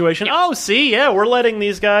Lionhead situation. Oh, see, yeah, we're letting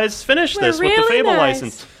these guys finish this with the really Fable nice.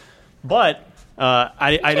 license. But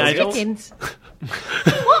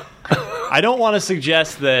I don't want to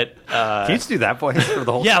suggest that. Can you just do that voice for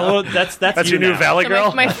the whole? Yeah, show? well, that's your new now. Valley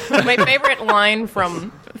Girl? My favorite line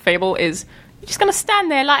from Fable is, "You're just gonna stand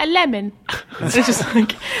there like a lemon." It's just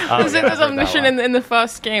like there's I've a heard that mission one. in the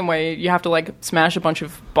first game where you have to like smash a bunch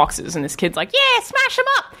of boxes, and this kid's like, "Yeah, smash them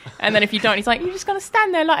up," and then if you don't, he's like, "You're just gonna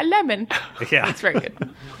stand there like a lemon." Yeah. It's very good.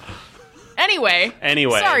 Anyway,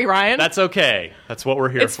 Sorry, Ryan. That's okay. That's what we're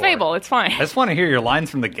here It's for. Fable. It's fine. I just want to hear your lines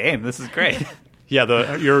from the game. This is great.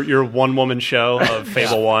 Yeah, your one woman show of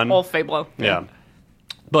Fable 1. All Fable. Yeah.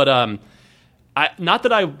 But not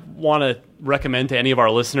that I want to recommend to any of our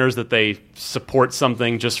listeners that they support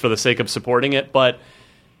something just for the sake of supporting it, but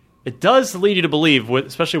it does lead you to believe,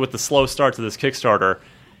 especially with the slow start to this Kickstarter,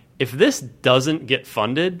 if this doesn't get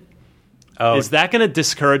funded, is that going to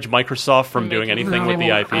discourage Microsoft from doing anything with the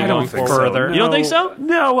IP I going don't think forward? so. You don't think so?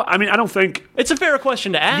 No, I mean, I don't think. It's a fair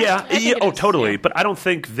question to ask. Yeah, think it is, totally. yeah. But I don't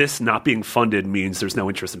think this not being funded means there's no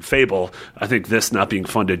interest in Fable. I think this not being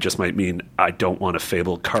funded just might mean I don't want a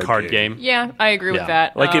Fable card game. Yeah, I agree with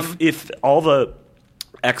that. Like if all the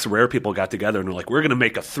ex-Rare people got together and were like, we're going to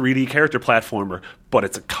make a 3D character platformer, but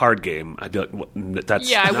it's a card game, I'd be like, that's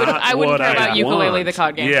Yeah, I wouldn't care about Yooka-Laylee, want. the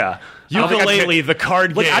card game. Yeah. I don't think I'd Yooka-Laylee, pick- the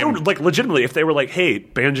card like, game. I don't, like, legitimately, if they were like, hey,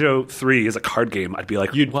 Banjo 3 is a card game, I'd be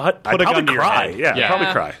like, You'd what? put I'd a gun probably to your cry. head. Yeah, Yeah. I'd probably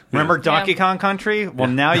cry. Remember Yeah. Donkey Kong Country? Well,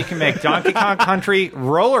 now you can make Donkey Kong Country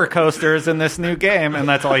roller coasters in this new game, and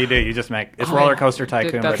that's all you do. You just make it's Roller Coaster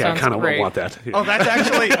Tycoon. that but Yeah, I sounds kind of great. want that. Yeah. Oh, that's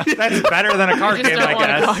actually that's better than a card just game, don't I want a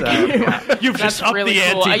guess. card game. You've That's just upped really the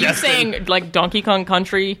cool. ante. Are you Destin. saying like Donkey Kong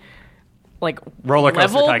Country, like Roller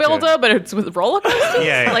Coaster level Tycoon. builder, but it's with roller coasters?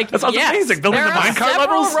 Yeah. Like, That sounds yes, amazing. Building there the are minecart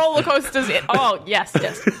several levels? roller coasters. Oh, yes.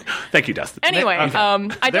 Thank you, Dustin. Anyway, I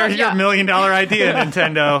There's don't. your Yeah, $1 million idea,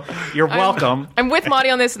 Nintendo. You're welcome. I'm with Marty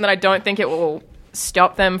on this, and that I don't think it will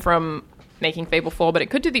stop them from making Fable 4, but it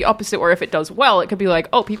could do the opposite, where if it does well, it could be like,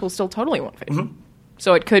 oh, people still totally want Fable.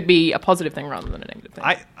 So it could be a positive thing rather than a negative thing.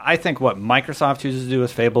 I think what Microsoft chooses to do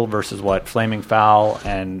with Fable versus what Flaming Fowl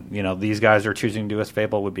and these guys are choosing to do with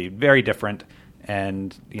Fable would be very different.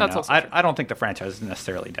 And That's also true. I don't think the franchise is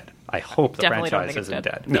necessarily dead. I hope the Definitely don't franchise think it's isn't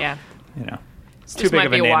dead. dead. Yeah. It's This too big might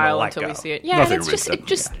of a be a name to while let until go. we see it. Yeah, Nothing and remains it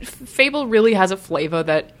just dead. Fable really has a flavor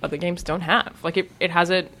that other games don't have. Like it has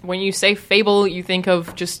it when you say Fable, you think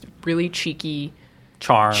of just really cheeky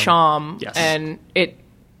charm, Yes. and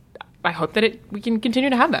I hope that we can continue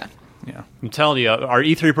to have that. Yeah. I'm telling you, our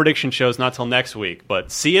E3 prediction show's not till next week,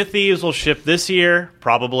 but Sea of Thieves will ship this year,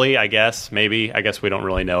 probably, I guess, maybe. I guess we don't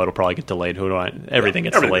really know. It'll probably get delayed. Everything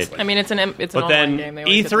gets everything's delayed. I mean, it's an But online then game. They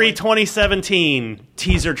always get E3 delayed. 2017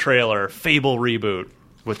 teaser trailer, Fable reboot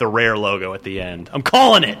with the Rare logo at the end. I'm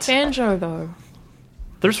calling it. Banjo though.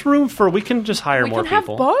 There's room for we can just hire We more can have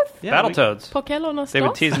people. both. Yeah, Battletoads. Pokemon no They've been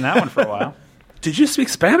stuff? teasing that one for a while. Did you speak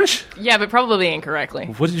Spanish? Yeah, but probably incorrectly.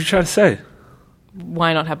 What did you try to say?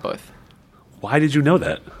 Why not have both? Why did you know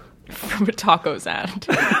that? From a tacos ad.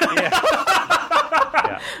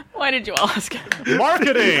 Why did you ask?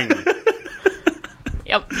 Marketing.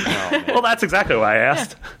 Yep. Well, that's exactly why I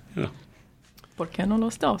asked. ¿Por qué no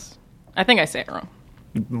los dos? I think I say it wrong.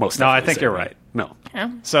 Most No, I definitely think say you're that. right. No.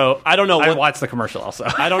 Yeah. So I don't know I what watched the commercial also.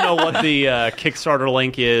 I don't know what the Kickstarter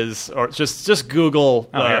link is, or just Google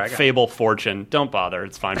here, I got it. Fable Fortune. Don't bother;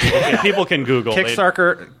 it's fine. People can Google.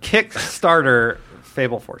 Kickstarter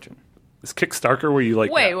Fable Fortune. Is Kickstarter where you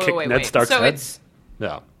like Wait. kick Ned Stark's So head? it's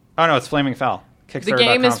Yeah. Oh no, it's Flaming Foul. game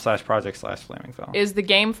is- Kickstarter.com/project/Flaming Foul. is the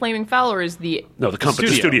game Flaming Foul or is the No, the company,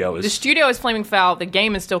 the studio is. the studio is Flaming Foul? The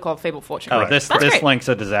game is still called Fable Fortune. Oh, this That's great. link's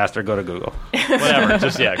a disaster. Go to Google. Whatever.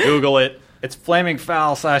 Just Google it. It's Flaming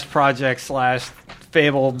Foul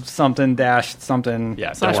 /project/Fable something dash something.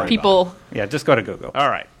 Yeah. Slash don't worry people. Yeah, just go to Google. All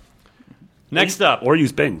right. Next up, Or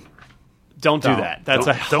use Bing. don't do Don't. that. That's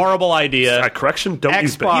a Don't- horrible idea. Correction, don't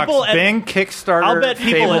use Bing. Xbox, People at- Bing, Kickstarter, I'll bet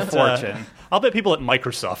people Fable at Fortune. I'll bet people at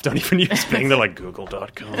Microsoft don't even use Bing. They're like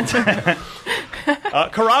Google.com.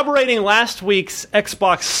 Corroborating last week's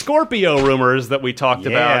Xbox Scorpio rumors that we talked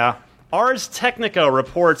about, Ars Technica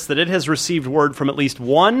reports that it has received word from at least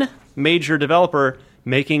one major developer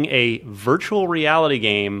making a virtual reality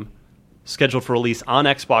game scheduled for release on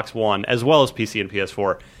Xbox One as well as PC and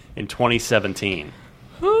PS4 in 2017.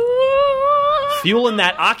 Fueling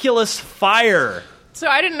that Oculus fire. So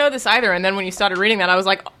I didn't know this either, and then when you started reading that, I was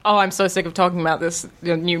like, "Oh, I'm so sick of talking about this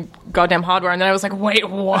new goddamn hardware." And then I was like, "Wait,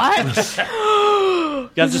 what?" You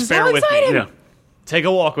guys This just is bear so with exciting. me. Yeah. Take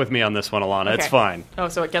a walk with me on this one, Alana. It's Okay. fine. Oh,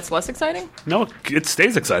 so it gets less exciting? No, it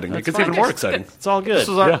stays exciting. It gets fine. even more Okay. exciting. It's all good.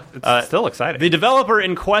 It's still exciting. The developer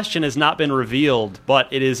in question has not been revealed, but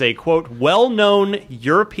it is a, quote, well-known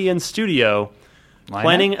European studio Line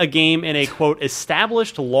planning a game in a, quote,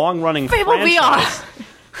 established long-running Fable franchise.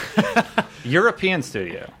 VR. European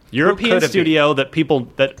studio. European Who could it be? studio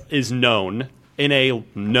that is known in a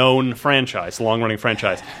known franchise, long-running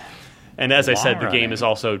franchise. And as I said, the game Long-running. is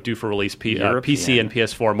also due for release PC European. and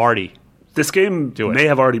PS4. Marty, This game it. may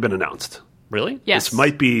have already been announced. really? Yes. This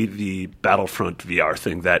might be the Battlefront VR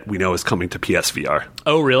thing that we know is coming to PSVR.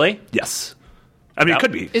 Oh, really? Yes. I mean, it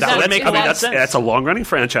could be. Is that- make a lot of sense. That's a long-running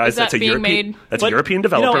franchise. Is that That's a being European. made- That's a But, European you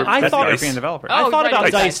know, developer. I That's thought- nice. European developer. I thought right, about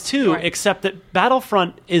right. DICE too, Right. except that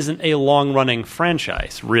Battlefront isn't a long-running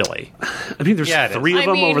franchise, really. I mean, there's Yeah, it is. three of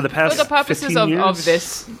them over the past for the purposes 15 of years.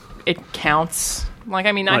 this, it counts. Like,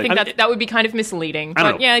 I mean, I Right. think I mean, that would be kind of misleading, I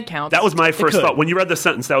don't but know. yeah, it counts. That was my first could. thought. When you read the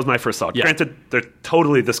sentence, that was my first thought. Yeah. Granted,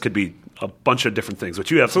 this could be a bunch of different things,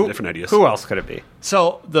 but you have some different ideas. Who else could it be?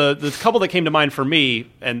 So the couple that came to mind for me,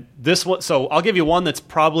 and this one, so I'll give you one that's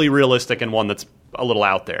probably realistic and one that's a little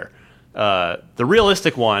out there. The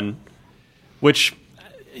realistic one, which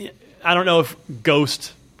I don't know if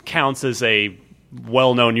Ghost counts as a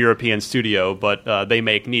well-known European studio, but they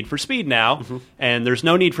make Need for Speed now, and there's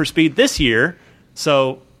no Need for Speed this year,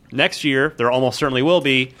 so next year there almost certainly will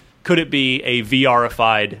be. Could it be a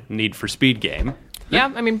VR-ified Need for Speed game?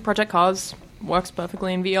 Yeah, I mean, Project Cars works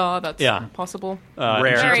perfectly in VR. That's Yeah. possible. Rare.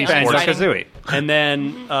 Very Banjo-Kazooie. And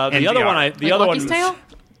then the And other VR. one, Like Lucky's Tale?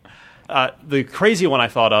 the crazy one I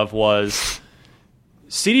thought of was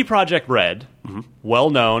CD Projekt Red, well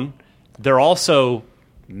known. They're also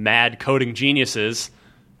mad coding geniuses.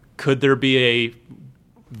 Could there be a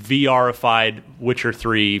VR-ified Witcher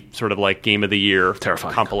 3 sort of like Game of the Year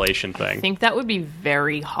Terrifying. compilation thing? I think that would be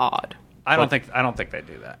very hard. I don't think they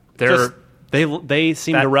do that. They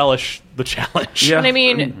seem to relish the challenge. Yeah. And I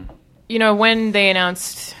mean, you know, when they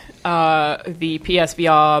announced the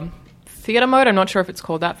PSVR theater mode, I'm not sure if it's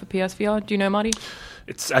called that for PSVR. Do you know, Marty?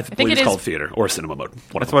 I believe it it's is- called theater or cinema mode.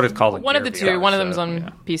 That's what it's called. in One of the VR, two. One of so, them's on yeah.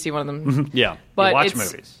 PC, one of them. Yeah. But watch it's,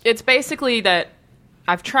 movies. It's basically that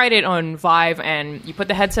I've tried it on Vive, and you put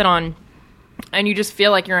the headset on, and you just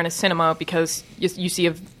feel like you're in a cinema because you see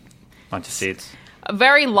a Bunch of seats.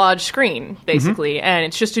 very large screen, basically, and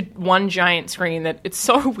it's just one giant screen that it's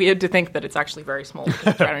so weird to think that it's actually very small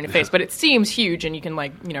right on your face, but it seems huge, and you can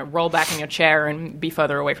roll back in your chair and be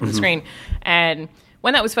further away from the screen. And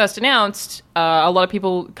when that was first announced, a lot of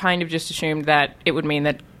people kind of just assumed that it would mean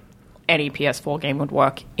that any PS4 game would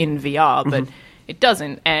work in VR, but it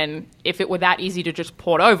doesn't. And if it were that easy to just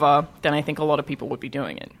port over, then I think a lot of people would be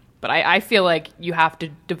doing it. But I feel like you have to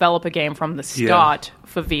develop a game from the start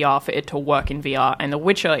for VR for it to work in VR, and The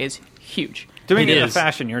Witcher is huge. Doing it in the is.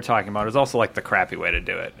 fashion you're talking about is also like the crappy way to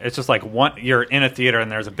do it. It's just like you're in a theater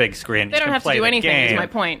and there's a big screen. They don't have to do anything, is my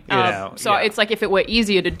point. So it's like if it were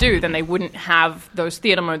easier to do, then they wouldn't have those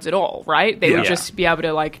theater modes at all, right? They would Yeah. just be able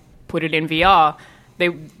to like put it in VR.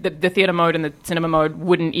 The theater mode and the cinema mode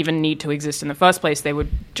wouldn't even need to exist in the first place. They would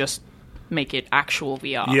just make it actual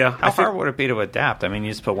VR. Yeah, How hard would it be to adapt? I mean,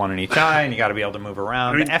 you just put one in each eye, and you got to be able to move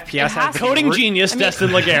around. The FPS has to be Coding genius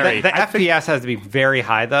Destin Legary. The FPS has to be very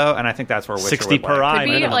high, though, and I think that's where Witcher 60 would per lag. eye. Could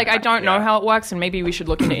be, minimum. like I don't know Yeah. how it works, and maybe we should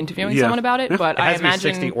look into interviewing Yeah. someone about it. But It I has to be imagine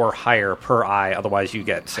 60 or higher per eye, otherwise you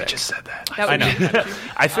get sick. said that. that would be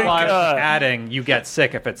I think. Well, I was just adding, you get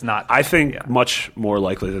sick if it's not. I think much more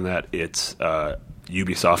likely than that, it's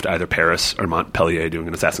Ubisoft, either Paris or Montpellier, doing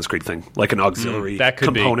an Assassin's Creed thing, like an auxiliary that could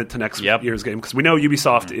component to next year's game. Because we know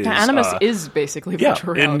Ubisoft is... Animus is basically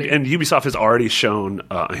virtual reality. And Ubisoft has already shown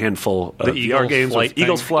a handful of VR Eagles games Flight with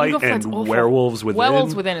Eagles thing. Flight Eagle Flight's and awful. Werewolves Within.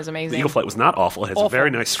 Werewolves Within is amazing. The Eagle Flight was not awful. It has a Awful. very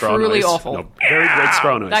nice scrawl Truly noise. awful. No, very great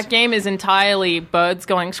scrawl noise. That game is entirely birds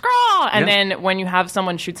going scrawl, and Yeah. then when you have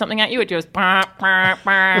someone shoot something at you, it goes bah, bah,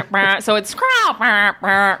 bah, bah. So it's scrawl, bah,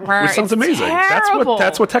 bah, bah. Which sounds It's amazing. terrible.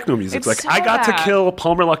 That's what techno music's like. It's so I got bad. to kill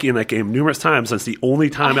Palmer Luckey in that game numerous times. That's the only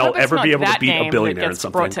time I I'll hope it's ever not be able to that beat game a billionaire that in gets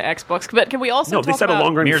something. brought to Xbox. But can we also No, they talk said a about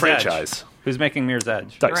long-running Mirror's Edge. franchise. Who's making Mirror's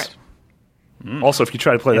Edge? Dice. Also, if you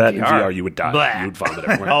try to play that in VR. VR, you would die. Blah. You would vomit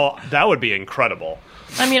everywhere. Oh, that would be incredible.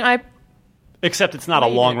 I mean, Except it's not a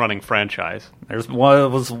Played it. long-running franchise. Was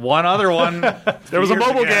one other one. There was a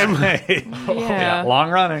mobile game. yeah.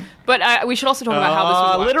 Long running. But we should also talk about how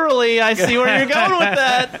this would work. Literally, I see where you're going with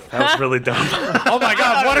that. That was really dumb. Oh my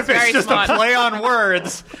god, what if Very it's just smart. a play on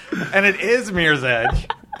words and it is Mirror's Edge?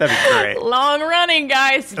 That'd be great. Long running,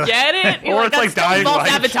 guys. Get it? You're Or it's like that's Dying false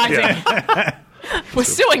Light. advertising. We're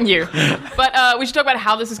suing you. But we should talk about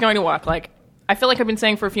how this is going to work. Like, I feel like I've been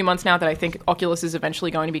saying for a few months now that I think Oculus is eventually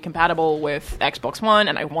going to be compatible with Xbox One,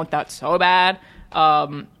 and I want that so bad.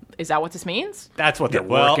 Is that what this means? That's what they're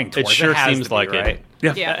Well, working towards. it sure has seems to be, like right? it.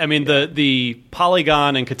 Yeah. Yeah. I mean, the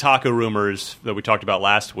Polygon and Kotaku rumors that we talked about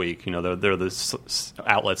last week, they're the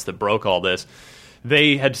outlets that broke all this.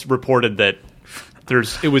 They had reported that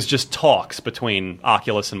it was just talks between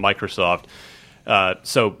Oculus and Microsoft.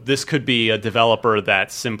 So this could be a developer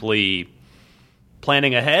that's simply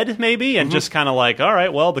planning ahead, maybe, and just kind of like, all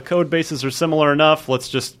right, well, the code bases are similar enough. Let's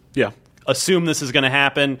just assume this is going to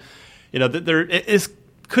happen.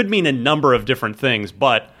 Could mean a number of different things,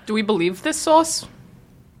 but Do we believe this source?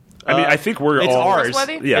 I mean, I think we're it's all... ours.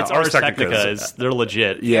 Trustworthy? Yeah, it's Ars Ars Technica Technica. is- They're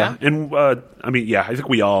legit. Yeah, Yeah. and I think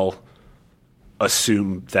we all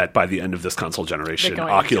assume that by the end of this console generation, They're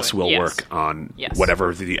going Oculus into it. will Yes. work on Yes.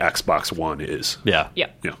 whatever the Xbox One is. Yeah. Yeah.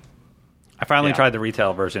 Yeah. I finally Yeah. tried the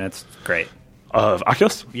retail version. It's great. Of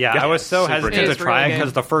Oculus? Yeah, I was so super hesitant good. to It's try it really because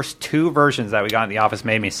good. the first two versions that we got in the office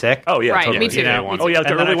made me sick. Oh, yeah, Right, totally. me too. Yeah, Me one. too. Oh, yeah, the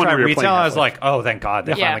And then early I one tried we were retail, playing I was halfway. like, oh, thank God,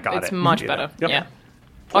 they Yeah, finally got it's it. much Yeah. better. Yep. Yeah.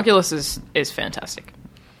 Oculus is fantastic.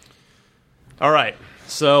 All right.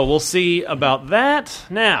 So we'll see about that.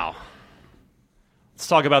 Now, let's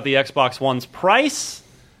talk about the Xbox One's price.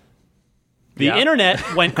 The Yeah.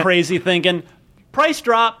 internet went crazy thinking, price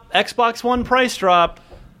drop, Xbox One price drop.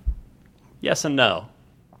 Yes and no.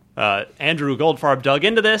 Andrew Goldfarb dug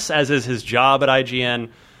into this, as is his job at IGN.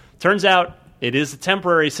 Turns out it is a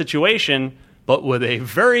temporary situation, but with a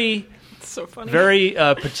very It's so funny. very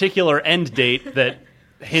particular end date that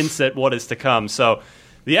hints at what is to come. So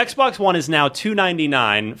the Xbox One is now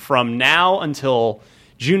 $299 from now until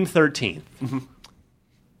June 13th.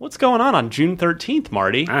 What's going on June 13th,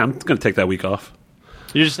 Marty? I'm going to take that week off.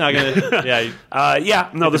 You're just not going to... Yeah.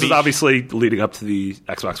 No, this is beach. obviously leading up to the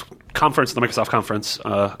Xbox conference, the Microsoft conference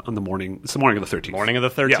on the morning. It's the morning of the 13th. Morning of the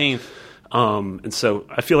 13th. And so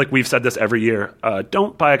I feel like we've said this every year.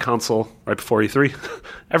 Don't buy a console right before E3.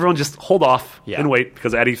 Everyone just hold off and wait,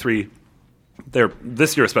 because at E3,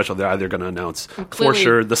 this year especially, they're either going to announce for clearly-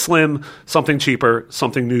 sure the Slim, something cheaper,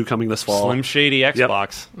 something new coming this fall. Slim Shady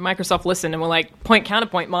Xbox. Microsoft listened and we're like, point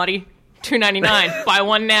counterpoint, Marty. $299. Buy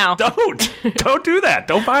one now. Don't do that.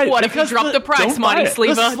 Don't buy it. What if you drop the price, don't buy Marty it.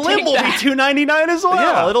 Sleever? The Slim Take will that. be $299 as well.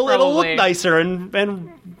 Yeah, it'll look probably. nicer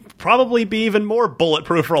and probably be even more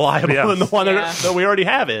bulletproof reliable Yeah. than the one Yeah. that we already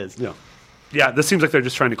have is. Yeah, this seems like they're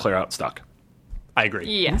just trying to clear out stock. I agree.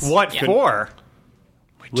 Yes. What Yeah. for?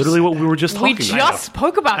 Literally what we were just We talking about. just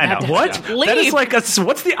spoke about I that. know. What? Leave. That is like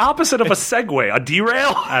what's the opposite of a segue? A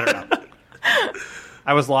derail? I don't know.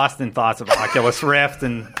 I was lost in thoughts of Oculus Rift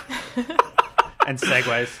and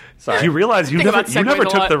segues. Sorry. Do you realize you Think never about segued a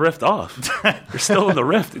took lot. the Rift off? You're still in the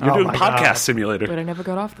Rift. You're doing my podcast God. simulator. But I never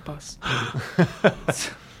got off the bus.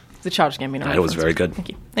 The Charge Gambino. It was very good. Thank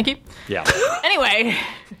you. Thank you. Yeah. Anyway,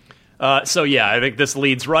 So yeah, I think this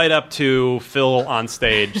leads right up to Phil on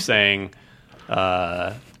stage saying,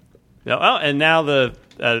 "Oh, and now the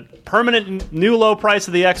permanent new low price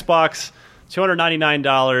of the Xbox,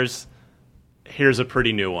 $299. Here's a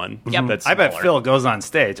pretty new one. Yep. That's I bet smaller. Phil goes on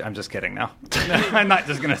stage. I'm just kidding. No, I'm not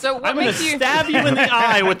just gonna. so what I'm going to makes you, stab you in the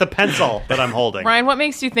eye with the pencil that I'm holding." Ryan? What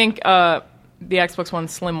makes you think the Xbox One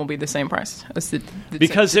Slim will be the same price as the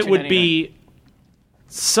Because it would $299? be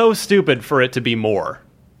so stupid for it to be more.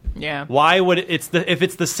 Yeah. Why would if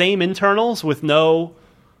it's the same internals with no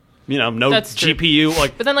That's true. GPU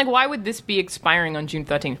like But then, like, why would this be expiring on June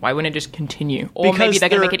 13th? Why wouldn't it just continue? Or Because maybe they're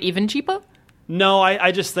going to they're- make it even cheaper? no,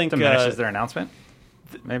 I just think diminishes their announcement.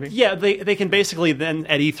 maybe? Yeah, they can basically then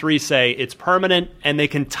at E3 say it's permanent, and they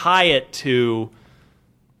can tie it to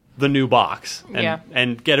the new box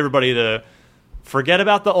and get everybody to forget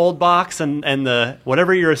about the old box and the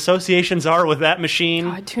whatever your associations are with that machine.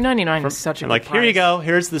 God, $2.99 is such a good here you price. go.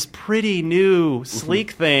 Here's this pretty new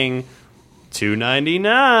sleek thing,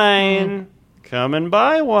 $2.99. Come and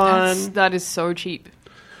buy one. That is so cheap.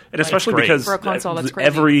 And especially great. because For a console, that's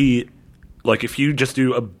crazy. if you just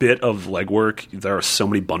do a bit of legwork, there are so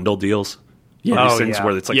many bundle deals. Yeah. These things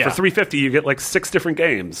where it's like for $350 you get like 6 different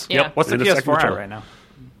games. Yeah. Yep. What's the And a second PS4 at controller. right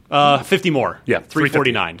now? 50 more. Yeah,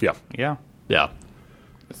 $349. Yeah. Yeah. Yeah.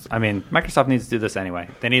 I mean, Microsoft needs to do this anyway.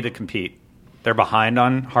 They need to compete. They're behind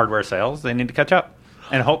on hardware sales. They need to catch up.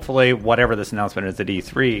 And hopefully, whatever this announcement is at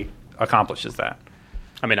E3 accomplishes that.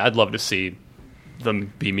 I mean, I'd love to see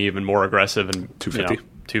them be even more aggressive and $250.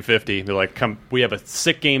 $250. They're like, come. We have a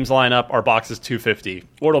sick games lineup. Our box is $250.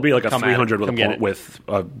 Or it'll be like a Come at it. $300 Come get it. with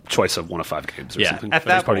a choice of 1 of 5 games or Yeah. something. At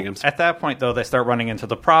First-party games. that point, though, they start running into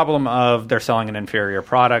the problem of they're selling an inferior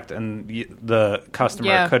product, and the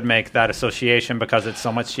customer could make that association because it's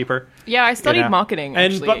so much cheaper. Yeah, I studied You know? marketing.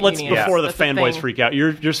 And Actually, but at let's uni. before the That's fanboys thing. freak out.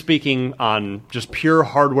 You're speaking on just pure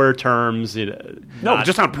hardware terms. No,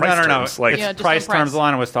 just on price No. terms. Like, Yeah, just price on price. terms.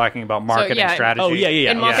 Lana was talking about marketing yeah, strategy. Oh,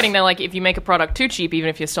 yeah. In marketing, they're like, if you make a product too cheap, even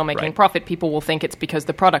if you're still making Right. profit, people will think it's because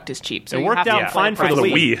the product is cheap. So It you worked have to out play fine for the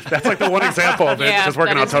price. the Wii. That's like the one example of it Yeah, just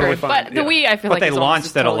working that out is totally true. fine. But the Wii, I feel But like they is almost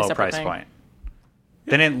launched at a totally low separate price thing. point.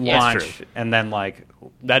 They didn't Yeah, it's launch, true. and then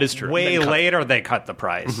That is true. way Then cut- later they cut the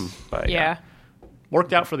price. But, Yeah.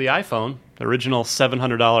 worked out for the iPhone, the original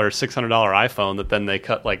 $700 or $600 iPhone that then they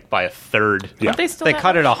cut like by a third. Yeah. Aren't they still They that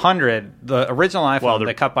cut it much? 100. The original iPhone Well,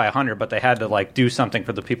 they cut by 100, but they had to do something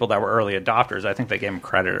for the people that were early adopters. I think they gave them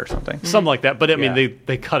credit or something. Something like that, but I mean, Yeah.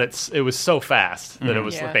 they cut it. It was so fast that it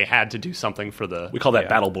was Yeah. like they had to do something for the. We call that Yeah.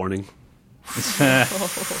 battle borning.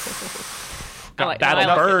 I like, Battle I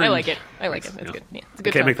like it. burned. I like it. I like it. It's good. Yeah, it's a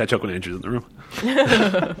good Can't time. make that joke when Andrew's in the room.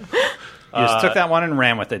 You just took that one and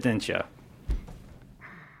ran with it, didn't you?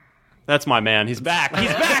 That's my man. He's back. He's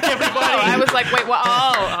back, everybody. I was like, wait, what?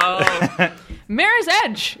 Oh. Mirror's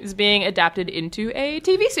Edge is being adapted into a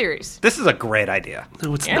TV series. This is a great idea.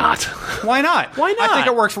 No, it's Yeah. not. Why not? Why not? I think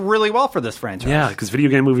it works really well for this franchise. Yeah, because video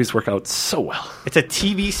game movies work out so well. It's a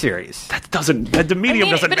TV series. The medium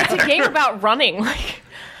doesn't but matter. it's a game about running. Like,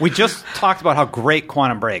 We just talked about how great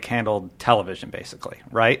Quantum Break handled television, basically,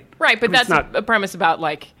 right? right, but that's not- a premise about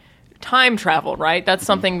time travel, right? That's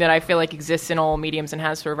something that I feel like exists in all mediums and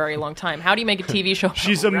has for a very long time. How do you make a TV show?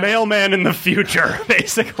 She's a mailman in the future,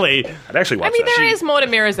 basically. I'd actually watch I mean, that. there is more to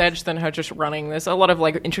Mirror's Edge than her just running. There's a lot of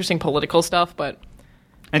interesting political stuff, but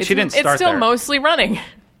And she didn't start it's still there. mostly running.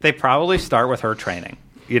 They probably start with her training.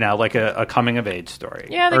 Like a coming of age story.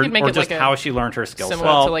 Yeah, they or, could make or it just like a- how she learned her skill set.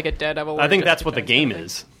 Similar to a Daredevil. I or think that's Jessica what the Jones game kind of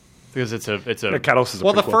is because it's a Kalos is a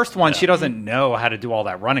Well, the prequel. first one, she doesn't know how to do all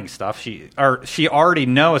that running stuff. She already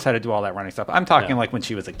knows how to do all that running stuff. I'm talking like when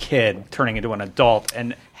she was a kid, turning into an adult,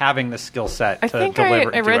 and having the skill set I to think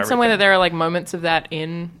deliver. I do read somewhere that everything. there are moments of that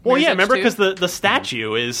in. Well, Mirror's yeah, Edge remember too. because the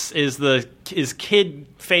statue is kid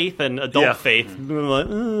faith and adult Yeah. faith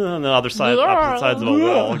on the other side, opposite sides of a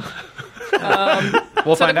wall.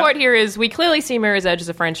 We'll So the find out. quote here is, "We clearly see Mirror's Edge as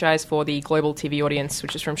a franchise for the global TV audience,"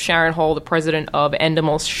 which is from Sharon Hall, the president of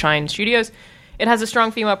Endemol Shine Studios. It has a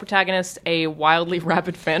strong female protagonist, a wildly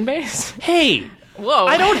rabid fan base. Hey, Whoa.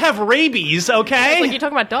 I don't have rabies, okay? Like, you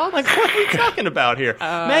talking about dogs? What are we talking about here?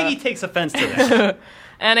 Maggie takes offense to this.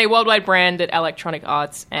 And a worldwide brand that Electronic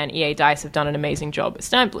Arts and EA DICE have done an amazing job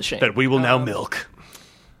establishing. That we will now milk.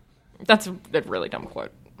 That's a really dumb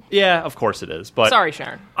quote. Yeah, of course it is. But Sorry,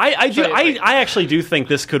 Sharon. I actually do think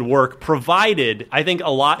this could work, provided I think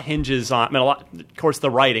a lot hinges on. I mean, of course, the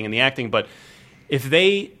writing and the acting, but if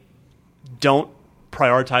they don't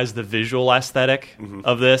prioritize the visual aesthetic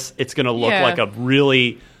of this, it's going to look Yeah. like a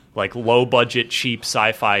really low budget, cheap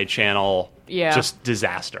sci-fi channel, Yeah. just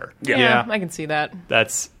disaster. Yeah, I can see that.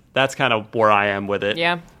 That's kind of where I am with it.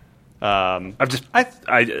 Yeah. I've just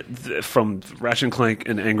from Ratchet and Clank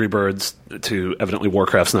and Angry Birds to evidently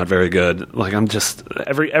Warcraft's not very good. I'm just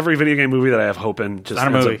every video game movie that I have hope in just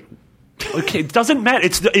Not a ends movie. up- okay, it doesn't matter.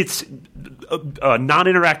 It's a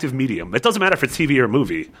non-interactive medium. It doesn't matter if it's TV or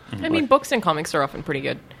movie. I mean, books and comics are often pretty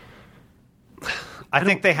good. I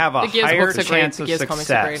think they have a The Gears higher books are great. chance The of Gears comics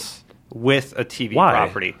are success with a TV Why?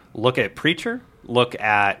 property. Look at Preacher. Look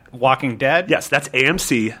at Walking Dead. Yes, that's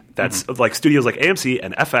AMC. That's studios like AMC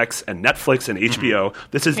and FX and Netflix and HBO.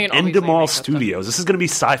 This is You can obviously make Endemol that stuff. Studios. This is going to be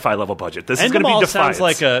sci-fi level budget. This is going to be Endemol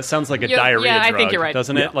Defiance. sounds like a Yeah, diarrhea yeah, I drug, think you're right.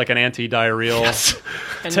 doesn't it? Like an anti-diarrheal.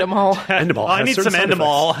 Endemol. Endemol. I has need certain some side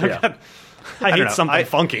Endemol. effects. Yeah. I hate know. something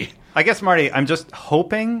funky. I guess, Marty, I'm just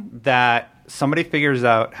hoping that somebody figures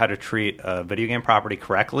out how to treat a video game property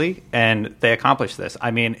correctly, and they accomplish this.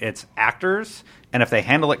 I mean, it's actors, and if they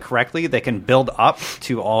handle it correctly, they can build up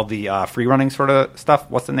to all the free-running sort of stuff.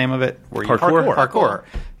 What's the name of it? Parkour.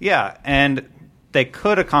 Yeah, and they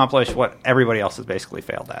could accomplish what everybody else has basically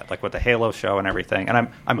failed at, like with the Halo show and everything. And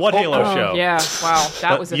I'm What Halo show? Yeah, wow,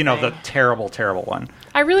 that was a thing. the terrible one.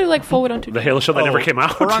 I really like Forward Unto The Halo show that never came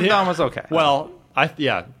out. Rundown was okay. Well,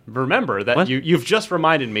 remember that you've just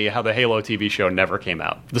reminded me how the Halo TV show never came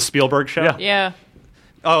out. The Spielberg show? Yeah. Yeah.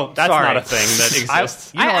 Oh, That's sorry. not a thing that exists. I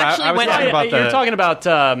was talking about You're talking about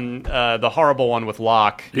the horrible one with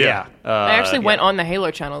Locke. Yeah. I actually went on the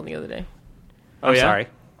Halo channel the other day. I'm sorry.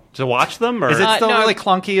 To watch them? Or? Is it still no. really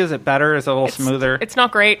clunky? Is it better? Is it a little smoother? It's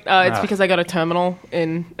not great. It's because I got a terminal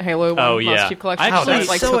in Halo 1 Oh, yeah. Master Chief Collection. Actually, So it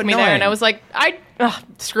that's so took me there, annoying. and I was like,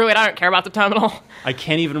 screw it, I don't care about the terminal. I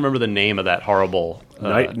can't even remember the name of that horrible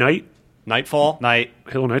Nightfall?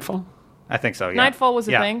 Halo Nightfall? I think so, yeah. Nightfall was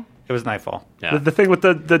a thing? It was Nightfall. Yeah. The thing with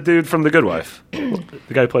the dude from The Good Wife. The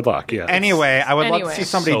guy who played Locke, yeah. Anyway, I would love to Anyway. see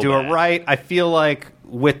somebody So do bad. it right. I feel like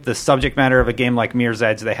with the subject matter of a game like Mirror's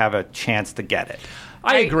Edge, they have a chance to get it.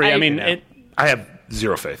 I agree. I mean, I have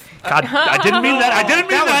zero faith. God, I didn't mean that. I didn't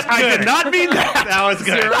mean that. I did not mean that. That was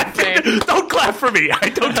good. Zero faith. Don't clap for me. I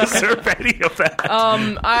don't deserve any of that.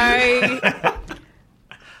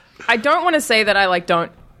 I don't want to say that I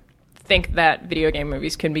don't think that video game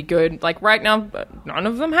movies can be good. Like right now, none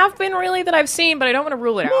of them have been really that I've seen, but I don't want to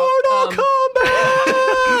rule it out.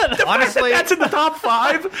 Kombat! Honestly, That's in the top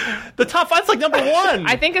 5? The top 5's like number 1.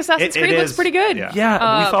 I think Assassin's Creed looks is. pretty good. Yeah.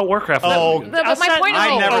 Yeah, we thought Warcraft. But my point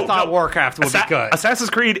I is, never thought Warcraft would be good. Assassin's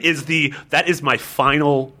Creed is that is my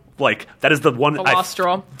final, that is the one The last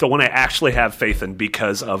straw. the one I actually have faith in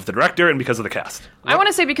because of the director and because of the cast. I want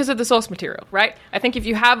to say because of the source material, right? I think if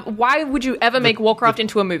you have, why would you ever make Warcraft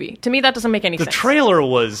into a movie? To me, that doesn't make any The sense. trailer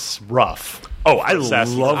was rough. Oh, I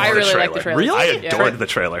Assassin's love I the really trailer. like the trailer. Really? I Yeah. adored the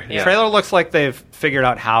trailer. Yeah. Trailer looks like they've figured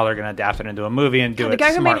out how they're going to adapt it into a movie and do The it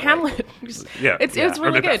guy who made smartly. Hamlet. Yeah. It's Yeah.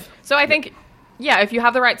 really Or good. Macbeth. So I think, if you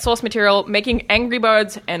have the right source material, making Angry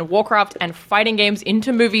Birds and Warcraft and fighting games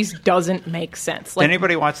into movies doesn't make sense. Did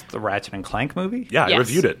anybody watch the Ratchet and Clank movie? Yeah, I Yes.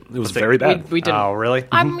 reviewed it. It was very bad. we didn't. Oh, really?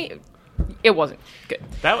 I mean, it wasn't good.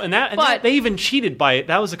 But- They even cheated by it.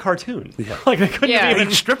 That was a cartoon. Like they couldn't Yeah. even.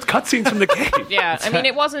 They stripped cutscenes from the game. Yeah, I mean,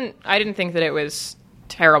 it wasn't. I didn't think that it was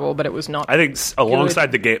terrible, but it was not. I think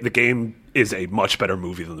alongside the game is a much better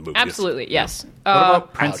movie than the movie. Absolutely, yes. What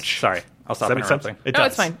about Prince? Sorry, I'll stop Does that make sense? interrupting. It No, does.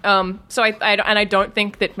 it's fine. So I don't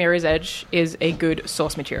think that Mirror's Edge is a good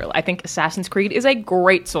source material. I think Assassin's Creed is a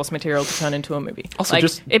great source material to turn into a movie. Also,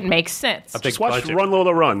 just- it makes sense. Just watch Run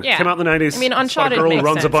Lola Run. Yeah. Came out in the 90s. I mean, It's about Uncharted a girl who makes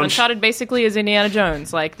runs sense. a bunch. Uncharted basically is Indiana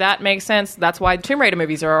Jones. Like, that makes sense. That's why Tomb Raider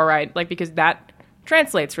movies are all right. Like, because that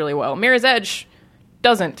translates really well. Mirror's Edge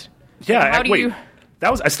doesn't. Yeah, How do wait. you...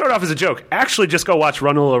 I started off as a joke. Actually, just go watch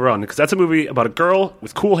Run Lola Run because that's a movie about a girl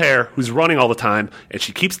with cool hair who's running all the time, and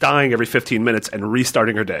she keeps dying every 15 minutes and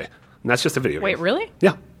restarting her day. And that's just a video game. Wait, really?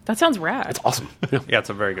 Yeah, That sounds rad. awesome. Yeah. Yeah, it's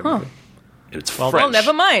a very good movie. It's Well, French.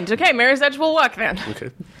 never mind. Okay, Mirror's Edge will work then. Okay.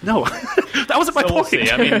 No, that wasn't my So we'll point. see.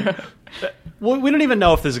 I mean, we don't even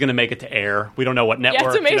know if this is going to make it to air. We don't know what network. Yeah,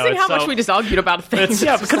 it's amazing how much we just argued about things.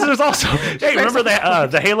 Yeah, because there's also hey, remember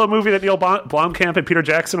the Halo movie that Neil Blomkamp and Peter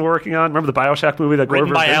Jackson were working on? Remember the BioShock movie that Written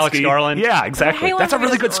Gore by Verbinski? Alex Garland? Yeah, exactly. The Halo That's a movie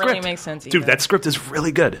really good doesn't really script. make sense Dude, either. that script is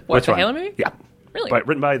really good. What, the one? Halo movie? Yeah. Really?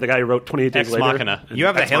 Written by the guy who wrote 28 Days Ex Later. Machina. You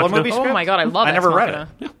have the Ex Halo Machina. movie Oh script? my god, I love I Ex never read Machina.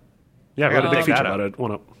 it. Yeah, I wrote a big look feature that about up. it.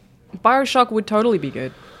 One up. BioShock would totally be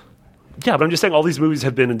good. Yeah, but I'm just saying all these movies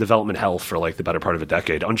have been in development hell for like the better part of a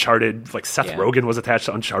decade. Uncharted, like Seth Yeah. Rogen was attached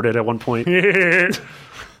to Uncharted at one point.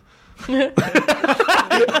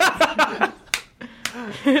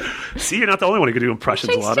 See, you're not the only one who can do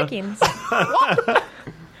impressions, Chase Alana. chickens. What?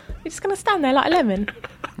 You're just going to stand there like a lemon.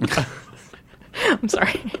 I'm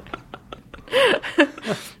sorry.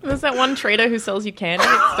 There's that one trader who sells you candy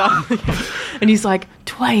and stuff. And he's like,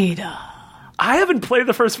 Twader. I haven't played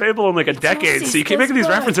the first Fable in like a decade, so you keep making these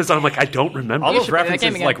sister's references, and I'm like, I don't remember. All You those should play that game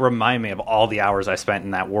references again. like remind me of all the hours I spent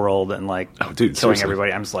in that world and like Oh, dude, killing seriously.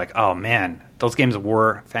 everybody. I'm just like, oh man, those games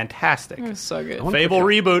were fantastic. It was so good. Fable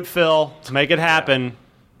reboot, Phil. Let's make it happen.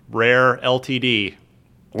 Rare LTD.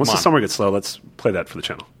 Once Come the on. summer gets slow, let's play that for the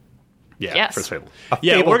channel. Yeah. Yes. First Fable.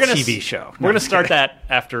 Yeah, Fable we're gonna TV show. We're gonna start that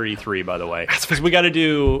after E3, by the way, because we got to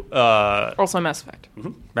do. Also Mass Effect.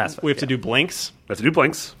 Mass Effect, We have to do Blinks, We have to do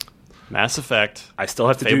Blinks. Mass Effect. I still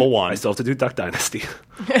have to Fable do 1. I still have to do Duck Dynasty.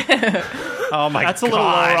 Oh my That's a little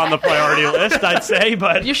lower on the priority list, I'd say,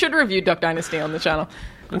 but You should review Duck Dynasty on the channel.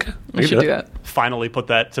 Okay. We should do that. Finally put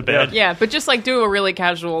that to bed. Yeah, but just like do a really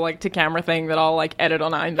casual like to camera thing that I'll like edit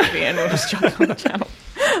on iMovie and we'll just chuck it on the channel.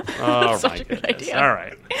 Oh, That's such a good goodness. idea. All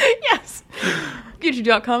right. Yes.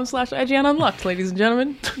 YouTube.com/IGN Unlocked, ladies and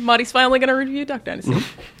gentlemen. Marty's finally going to review Duck Dynasty.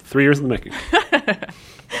 3 years in the making.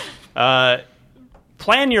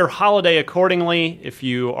 Plan your holiday accordingly if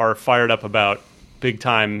you are fired up about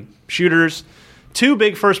big-time shooters. 2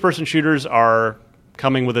 big first-person shooters are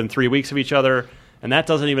coming within 3 weeks of each other, and that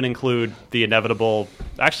doesn't even include the inevitable...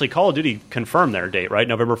 Actually, Call of Duty confirmed their date, right?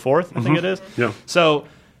 November 4th, I think it is? Yeah. So,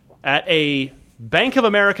 at a Bank of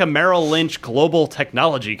America Merrill Lynch Global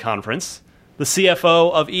Technology Conference, the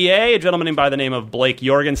CFO of EA, a gentleman by the name of Blake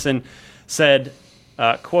Jorgensen, said,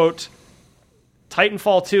 quote,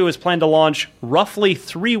 Titanfall 2 is planned to launch roughly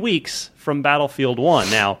 3 weeks from Battlefield 1.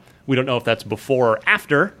 Now, we don't know if that's before or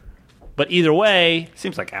after, but either way,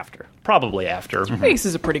 Seems like after. probably after. 3 weeks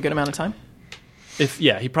is a pretty good amount of time.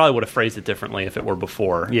 He probably would have phrased it differently if it were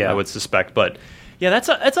before, Yeah. I would suspect. But yeah, that's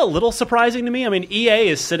a little surprising to me. I mean, EA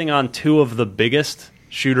is sitting on 2 of the biggest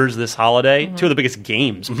shooters this holiday, 2 of the biggest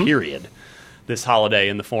games, period, this holiday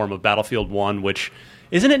in the form of Battlefield 1, which,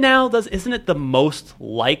 isn't it the most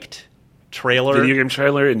liked trailer? Video game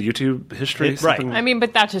trailer in YouTube history. Right. something- I mean,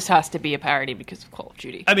 but that just has to be a parody because of Call of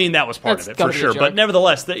Duty. I mean, that was part That's of it, gotta for be a sure. joke. But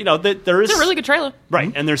nevertheless, there is... It's a really good trailer. Right,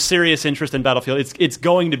 and there's serious interest in Battlefield. It's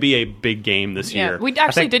going to be a big game this Yeah, year. we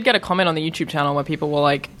actually did get a comment on the YouTube channel where people were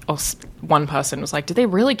like, one person was like, do they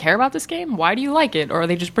really care about this game? Why do you like it? Or are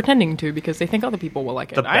they just pretending to because they think other people will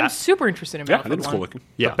like it? I'm super interested in Yeah, I Battlefield think it's 1. cool looking.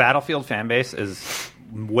 Yeah. The Battlefield fan base is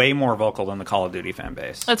way more vocal than the Call of Duty fan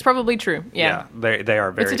base. That's probably true. Yeah. They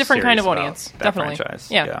are very It's a different kind of serious audience, about that definitely.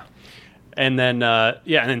 franchise. Yeah. And then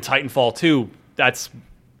Titanfall 2,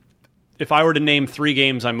 if I were to name 3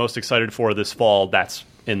 games I'm most excited for this fall, it's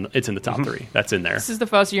in the top 3. That's in there. This is the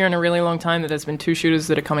first year in a really long time that there's been 2 shooters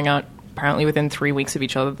that are coming out apparently within 3 weeks of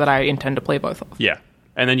each other that I intend to play both of. Yeah.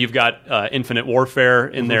 And then you've got Infinite Warfare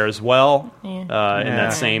in there as well, in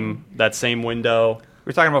that same window. We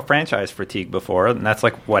were talking about franchise fatigue before, and that's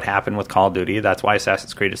like what happened with Call of Duty. That's why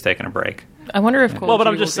Assassin's Creed is taking a break. I wonder if Call Well, of but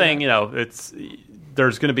I'm Duty just will do saying, that.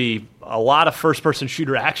 there's going to be a lot of first-person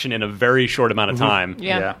shooter action in a very short amount of time.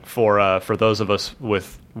 Yeah. For those of us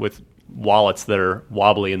with wallets that are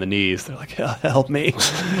wobbly in the knees, they're like, help me,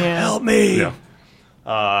 help me.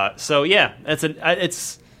 Yeah. So yeah,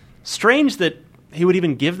 it's strange that he would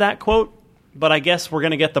even give that quote, but I guess we're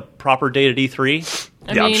going to get the proper date at E3.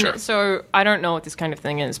 I Yeah, I'm mean, sure. so I don't know what this kind of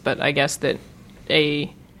thing is, but I guess that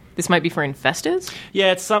this might be for investors.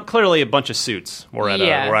 Yeah, it's clearly a bunch of suits. We're at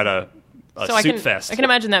a So I suit can fest. I can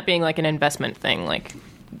imagine that being like an investment thing. Like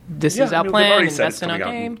this Yeah, is our they've plan. already said Invest it's in our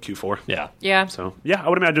coming out game. in Q4. Yeah. Yeah. So, yeah, I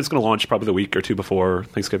would imagine it's going to launch probably the week or 2 before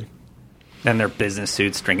Thanksgiving. And their business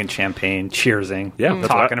suits, drinking champagne, cheersing, Yeah, that's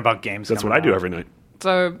talking what about games. That's what coming I do out. every night.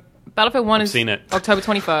 So Battlefield 1 is seen it. October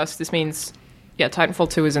 21st. This means Titanfall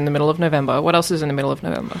 2 is in the middle of November. What else is in the middle of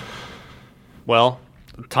November? Well,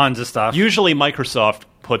 Tons of stuff. usually Microsoft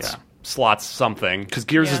puts slots something. Because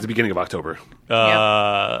Gears Yeah. is the beginning of October.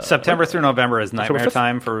 September through November is nightmare 5th?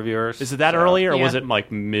 time for reviewers. Is it that early, or Yeah. was it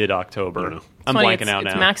like mid-October? know. I'm Funny, blanking out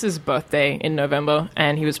it's now. Max's birthday in November,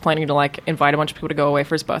 and he was planning to like invite a bunch of people to go away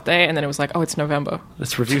for his birthday, and then it was like, oh, it's November.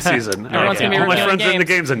 It's review season. Everyone's gonna be All my reviewing friends are in the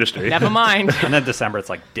games. games industry. Never mind. And then December, it's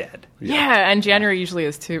like dead. Yeah, and January usually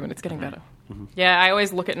is too, and it's getting better. Yeah, I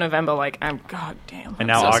always look at November like god damn. And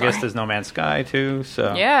now I'm so August sorry. is No Man's Sky too.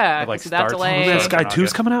 So Yeah, it, like because of that starts delay. in Man, Sky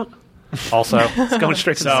 2's coming out? Also, It's going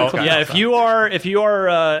straight to So the yeah, if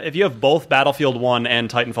you have both Battlefield 1 and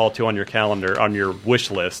Titanfall 2 on your calendar, on your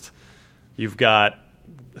wish list, you've got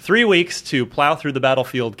 3 weeks to plow through the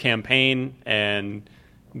Battlefield campaign and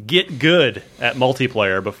get good at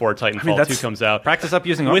multiplayer before Titanfall 2 that's- comes out. practice up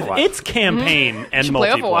using With Overwatch. its campaign and should play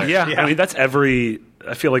multiplayer. Overwatch. Yeah, I mean, that's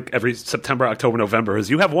I feel like every September, October, November is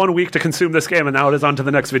you have 1 week to consume this game, and now it is on to the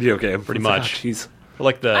next video game. Pretty It's like, much. oh, jeez.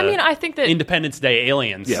 Like the I mean, I think that Independence Day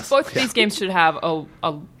aliens. Yes. both of these games should have a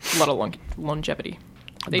lot of longevity.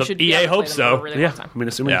 They The should EA be able to hopes play them for so. a really Yeah, long time. I mean,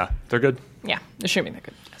 assuming Yeah. they're good. Yeah, assuming they're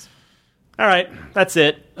good. Yes. All right, that's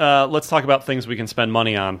it. Let's talk about things we can spend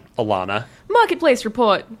money on. Alana. Marketplace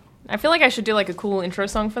report. I feel like I should do like a cool intro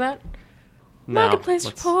song for that. No, Marketplace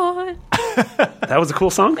let's- report. That was a cool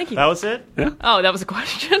song. Thank you. That was it? Oh, that was a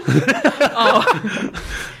question. Oh.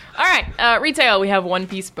 All right. Retail. We have One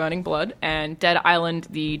Piece: Burning Blood and Dead Island,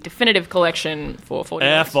 the definitive collection for $40.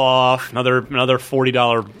 F off. Another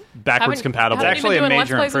 $40 backwards compatible. Haven't Actually you a been doing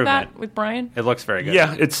major Let's Plays of that improvement. with Brian? It looks very good.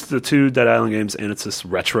 Yeah, it's the 2 Dead Island games, and it's this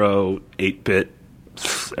retro 8-bit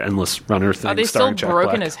endless runner thing. Are they still starring Jack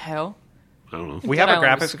broken Black. as hell? I don't know. We have a Island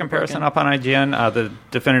graphics was comparison broken. up on IGN. The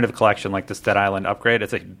definitive collection, like this Dead Island upgrade,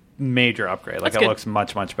 it's a major upgrade. Like That's it good. looks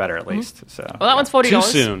much, much better at least. So Well, that one's $40. Too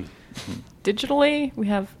soon. Digitally, we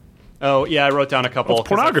have. Oh yeah, I wrote down a couple. It's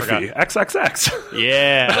 'cause I pornography. forgot. XXX.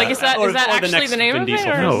 Yeah. Like, is that Or actually next the name Vin of it? Diesel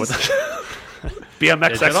Or film. No.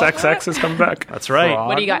 BMXXXX is coming back. That's right.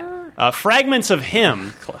 What do you got? Fragments of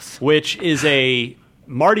Him, which is a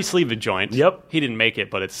Marty Sleeva joint. Yep. He didn't make it,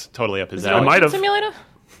 but it's totally up his Is it a alley. might have. simulator?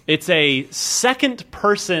 It's a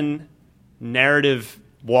second-person narrative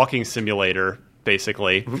walking simulator,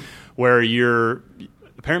 basically, where you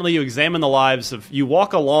examine the lives of. You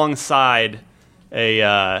walk alongside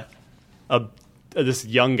this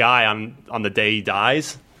young guy on the day he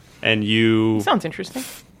dies, and you Sounds interesting.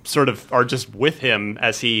 sort of are just with him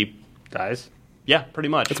as he. dies. Yeah, pretty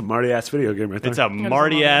much. It's a Marty ass video game right there. It's a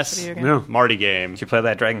Marty ass video game. Yeah. Marty game. Did you play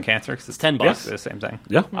that Dragon Cancer? Because it's $10. the same thing.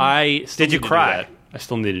 Yeah. I still Did you need to do cry? that. I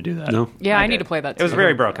still need to do that. No. Yeah, I did. need to play that. It was too.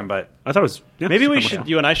 very broken, but I thought it was. Yeah, Maybe it's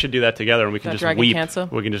you and I should do that together, and we can That just Dragon weep. Cancer?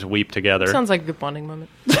 We can just weep together. Sounds like a good bonding moment.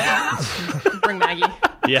 Bring Maggie.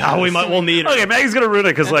 Yeah, we'll need. Okay, Maggie's gonna ruin it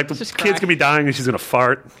because like the Just kid's cry. gonna be dying and she's gonna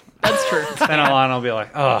fart. That's true. then Alana will be like,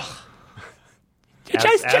 ugh.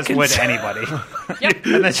 As would anybody. Yep.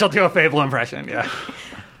 And then she'll do a Fable impression, yeah.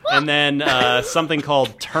 And then something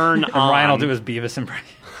called Turn And On. Ryan will do his Beavis impression.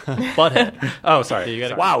 Butthead. Oh, sorry. You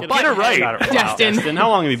gotta- Wow, you get gotta- it right. Got it right. Destin. Destin, how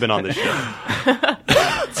long have you been on this show?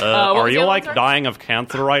 What Are was the you other like one? dying of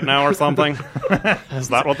cancer right now or something? Is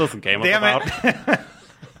that what this game is Damn about?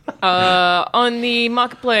 it. On the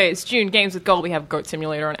marketplace, June Games with Gold, we have Goat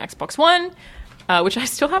Simulator on Xbox One, which I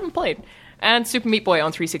still haven't played, and Super Meat Boy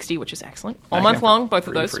on 360, which is excellent. All month long, both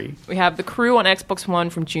of those. free. We have The Crew on Xbox One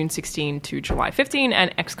from June 16 to July 15,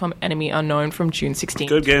 and XCOM Enemy Unknown from June 16.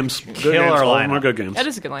 Good games. Good Killer games. All of them lineup. are good games. That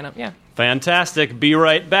is a good lineup, yeah. Fantastic. Be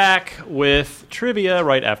right back with trivia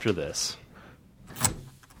right after this.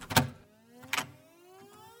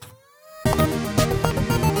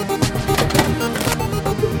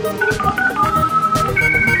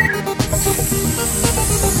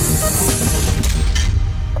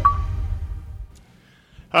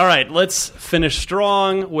 All right, let's finish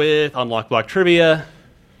strong with Unlock Block Trivia.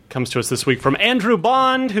 Comes to us this week from Andrew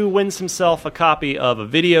Bond, who wins himself a copy of a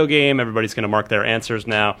video game. Everybody's going to mark their answers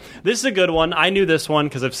now. This is a good one. I knew this one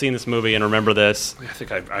because I've seen this movie and remember this. I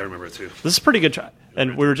think I remember it too. This is a pretty good try.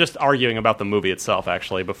 And we were just arguing about the movie itself,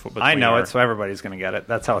 actually. Before I know between it, so everybody's going to get it.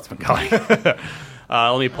 That's how it's been going.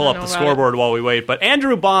 Let me pull up know the about scoreboard while we wait. But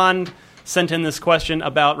Andrew Bond sent in this question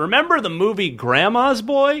about, remember the movie Grandma's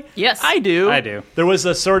Boy? Yes. I do. I do. There was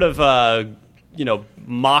a sort of,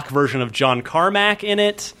 mock version of John Carmack in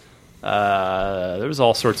it. There was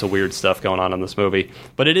all sorts of weird stuff going on in this movie.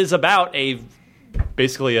 But it is about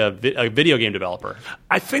basically a video game developer.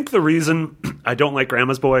 I think the reason I don't like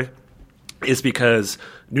Grandma's Boy is because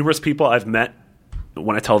numerous people I've met,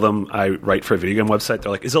 when I tell them I write for a video game website,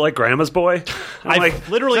 they're like, "Is it like Grandma's Boy?" And I'm I've like,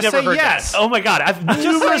 literally just never say heard yes. that. "Oh my god!"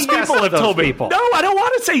 Numerous say yes people to have those told me, people. "No, I don't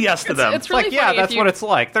want to say yes to them." It's really Like, yeah, funny if that's you- what it's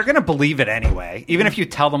like. They're going to believe it anyway, even if you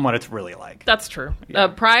tell them what it's really like. That's true.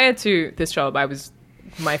 Prior to this job,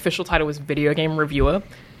 my official title was video game reviewer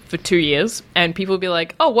for 2 years, and people would be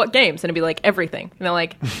like, "Oh, what games?" And it'd be like, "Everything." And they're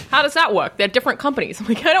like, "How does that work? They're different companies." I'm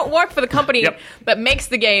like, "I don't work for the company Yep. that makes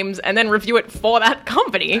the games and then review it for that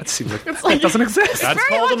company." That seems like it's like, that doesn't exist. That's very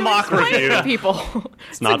called hard a to mock explain review. to people.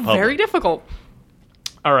 It's not like public. very difficult.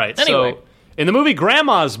 All right, Anyway. so in the movie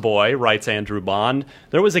Grandma's Boy, writes Andrew Bond,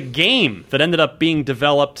 there was a game that ended up being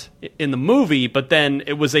developed in the movie, but then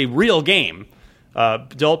it was a real game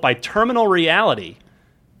developed by Terminal Reality,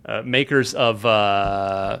 makers of...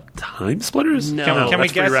 Time Splitters? No. Can we that's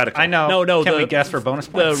pretty guess? radical. I know. No, Can the- we guess for bonus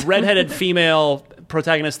the points? redheaded female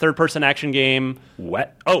protagonist third-person action game.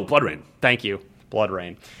 Wet. Oh, Blood Rain. Thank you. Blood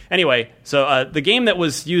Rain. Anyway, so the game that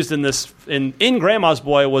was used in this in Grandma's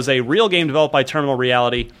Boy was a real game developed by Terminal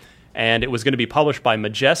Reality, and it was going to be published by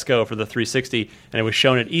Majesco for the 360, and it was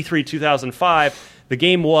shown at E3 2005. The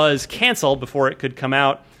game was canceled before it could come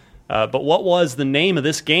out, but what was the name of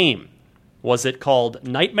this game? Was it called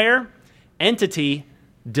Nightmare, Entity,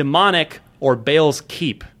 Demonic, or Bale's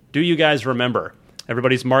Keep? Do you guys remember?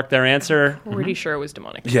 Everybody's marked their answer. Pretty sure it was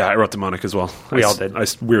demonic. Yeah, I wrote Demonic as well. We I all s- did. I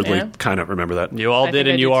weirdly Yeah. kind of remember that. You all I did, think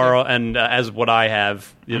I and you did are, and as what I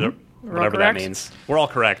have, all whatever that correct? means. We're all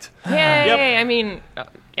correct. Yay! Yep. I mean,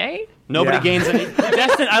 yay. Nobody Yeah. gains any.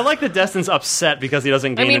 Destin, I like that Destin's upset because he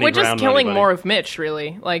doesn't gain I mean, any we're just ground on killing anybody. more of Mitch,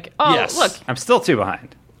 really. Like, oh, Yes. look, I'm still 2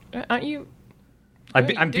 behind. aren't you? I'm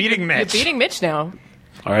Dude, beating Mitch. You're beating Mitch now,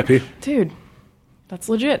 R.I.P. dude. That's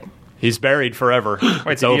legit. He's buried forever. Wait,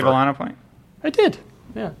 It's did you give over. Alana a point? I did.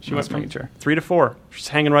 Yeah, she went Just from making sure. 3 to 4. She's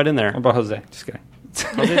hanging right in there. What about Jose? Just kidding.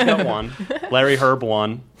 Jose's got 1. Larry Herb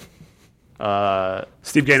 1.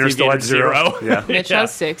 Steve Gaynor still Gaynor had 0. Yeah. Mitch Yeah.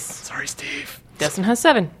 has 6. Sorry, Steve. Destin has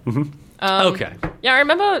 7. Okay. Yeah, I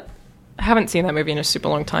remember. I haven't seen that movie in a super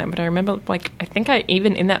long time, but I remember, like, I think I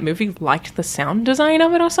even in that movie liked the sound design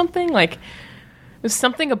of it or something. Like, there's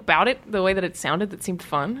something about it, the way that it sounded, that seemed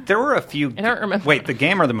fun. There were a few. I don't remember. Wait, the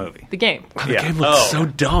game or the movie? The game. The game looked so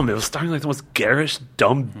dumb. It was starting like the most garish,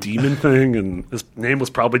 dumb demon thing, and his name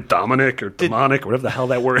was probably Dominic or Demonic, or whatever the hell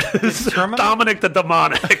that word is. Terminal- Dominic the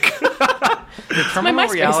Demonic. Did Terminal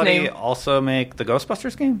MySpace Reality name. also make the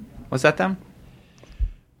Ghostbusters game? Was that them?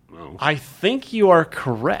 I think you are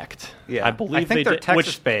correct. Yeah. I believe I think they they're did,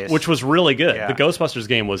 Texas-based. which was really good. Yeah. The Ghostbusters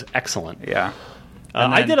game was excellent. Yeah.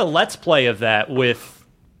 I did a Let's Play of that with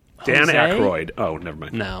Dan Jose? Aykroyd. Oh, never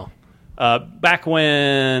mind. No. Back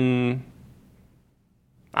when...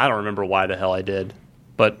 I don't remember why the hell I did.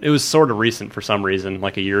 But it was sort of recent for some reason,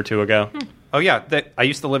 like a year or two ago. Oh, yeah. I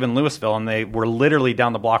used to live in Louisville, and they were literally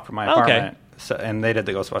down the block from my Okay. apartment. So, and they did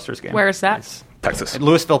the Ghostbusters game. Where is that? Texas.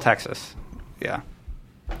 Louisville, Texas. Yeah.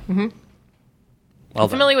 Well,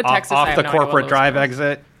 Familiar with Texas. I Off have the no idea what corporate those drive are.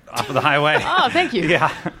 exit, off of the highway. Oh, thank you. Yeah.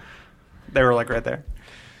 They were like right there.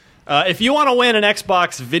 if you want to win an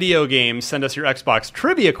Xbox video game, send us your Xbox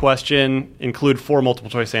trivia question. Include 4 multiple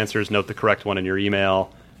choice answers. Note the correct one in your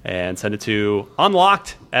email. And send it to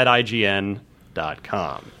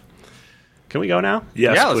unlocked@ign.com. Can we go now?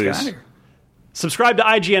 Yes, yeah, let's please. get out of here. Subscribe to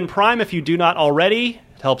IGN Prime if you do not already.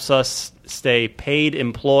 It helps us stay paid,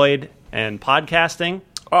 employed, and podcasting.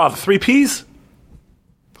 Oh, the 3 Ps?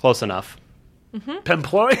 Close enough.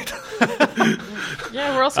 Employed?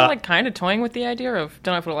 Yeah, we're also like kind of toying with the idea of,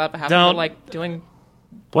 don't know if it'll ever happen, Don't. but like doing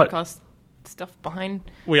What? podcast stuff behind.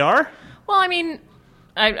 We are? Well, I mean,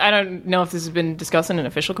 I don't know if this has been discussed in an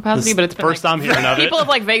official capacity, This but it's been first like, I'm hearing of it. people have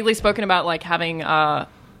like vaguely spoken about like having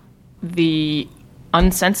the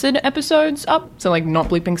uncensored episodes up, so like not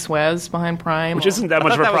bleeping swears behind Prime. Which isn't that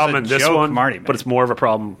much of a that was problem a in this joke one, Marty made. but it's more of a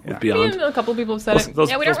problem with Beyond. A couple people have said it. Those-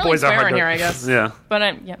 yeah, we don't those really boys are swear hard on to- here, I guess. Yeah.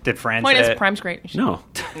 But yeah. Did Fran Point say is, it? Prime's great. You should- No.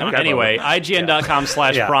 Anyway,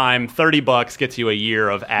 IGN.com/Prime, Yeah. $30 gets you a year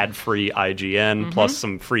of ad-free IGN, plus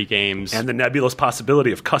some free games. And the nebulous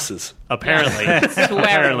possibility of cusses. apparently, Swearing.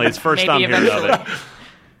 apparently, it's first Maybe I'm hearing of eventually. it.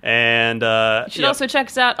 And You should yeah. also check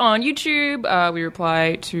us out on YouTube. We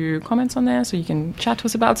reply to comments on there, so you can chat to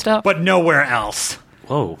us about stuff. But nowhere else.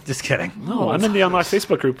 Whoa. Just kidding. No, I'm in the Unlocked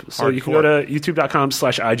Facebook group. So you can go to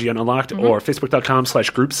youtube.com/IGN Unlocked or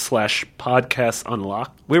facebook.com/groups/podcasts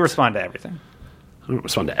Unlocked. We respond to everything. I don't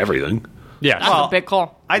respond to everything. yeah, That's a big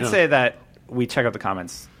call. I'd say that we check out the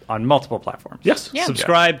comments on multiple platforms. Yes. Yeah.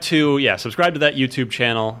 subscribe to that YouTube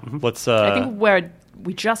channel. Let's I think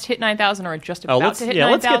we just hit 9,000 or just about let's to hit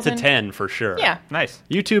let's 9,000. get to 10 for sure. Yeah. Nice.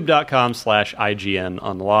 YouTube.com/IGN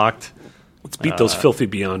Unlocked. Let's beat those filthy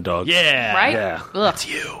Beyond dogs. Yeah, Right? Yeah. Ugh.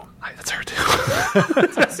 you. That's her too.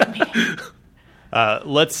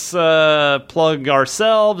 Let's plug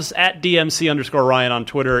ourselves. At DMC_Ryan on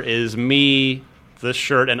Twitter is me. This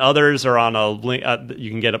shirt and others are on a link. You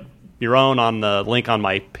can get your own on the link on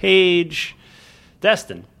my page.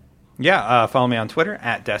 Destin. Yeah, follow me on Twitter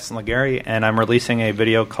at Destin Legary, and I'm releasing a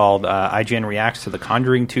video called IGN Reacts to the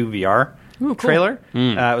Conjuring 2 VR trailer.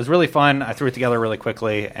 It was really fun. I threw it together really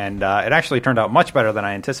quickly, and it actually turned out much better than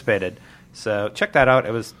I anticipated. So check that out.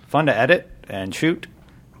 It was fun to edit and shoot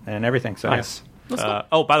and everything. So Nice.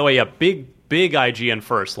 Oh, by the way, big IGN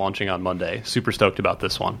first launching on Monday. Super stoked about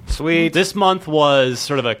this one. Sweet. This month was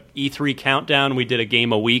sort of a E3 countdown. We did a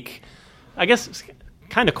game a week. I guess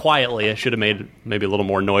kind of quietly. I should have made maybe a little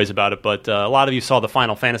more noise about it, but a lot of you saw the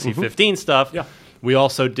Final Fantasy 15 stuff. Yeah. We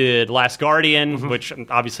also did Last Guardian, which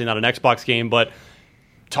obviously not an Xbox game, but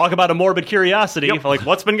talk about a morbid curiosity. Yep. Like,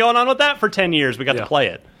 what's been going on with that for 10 years? We got Yeah. to play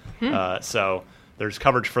it. So there's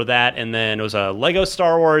coverage for that. And then it was a Lego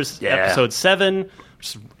Star Wars Episode 7,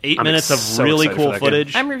 just 8 I'm minutes of so really excited cool for that game.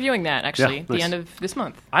 footage. I'm reviewing that, actually, Yeah, at the nice. end of this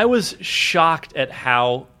month. I was shocked at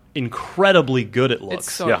how incredibly good it looks.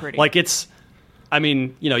 It's so Yeah. pretty. Like, it's, I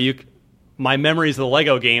mean, my memories of the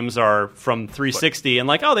Lego games are from 360, and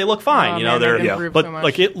like, oh, they look fine, Oh, you know, man, they've they're, improved but so much.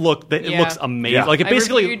 like it Yeah. looks amazing. Yeah. Like it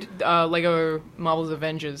basically, I reviewed Lego Marvel's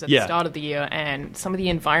Avengers at Yeah. the start of the year, and some of the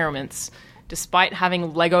environments, despite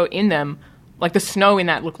having Lego in them, like the snow in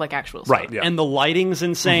that looked like actual snow. right, and the lighting's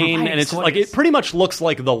insane, Right, and it's it's like gorgeous. it pretty much looks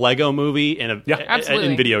like the Lego movie in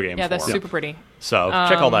Absolutely. in video game Yeah, form. that's super pretty. So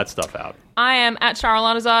check all that stuff out. I am at Cheryl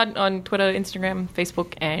Anazad on Twitter, Instagram,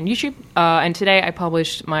 Facebook, and YouTube. And today I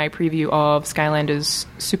published my preview of Skylanders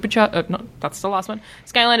no, that's the last one.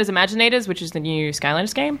 Skylanders Imaginators, which is the new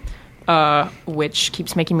Skylanders game, which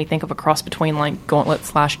keeps making me think of a cross between like Gauntlet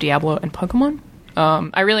 / Diablo and Pokemon.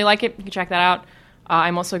 I really like it. You can check that out.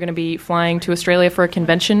 I'm also going to be flying to Australia for a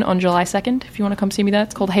convention on July 2nd. If you want to come see me there,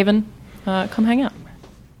 it's called Haven. Come hang out.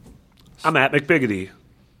 I'm at McBiggity.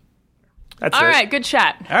 That's All it. right, good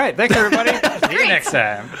chat. All right, thanks everybody. See you next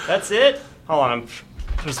time. That's it. Hold on.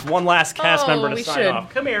 There's one last cast member to we sign should.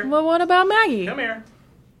 off. Come here. Well, what about Maggie? Come here.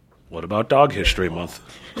 What about Dog History Month?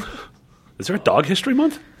 Is there a Dog History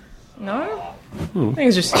Month? No? I think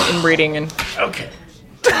it's just inbreeding and... Okay.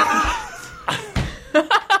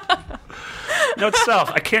 Note to self,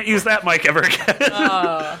 I can't use that mic ever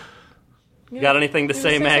again. You got anything to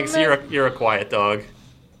say, say Mags? something? You're a quiet dog.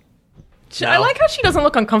 I like how she doesn't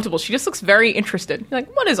look uncomfortable. She just looks very interested. You're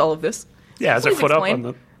like, what is all of this? Yeah, has her Please foot up explain. on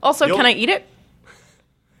the... Also, You'll- can I eat it?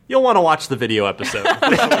 You'll want to watch the video episode.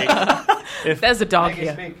 There's a dog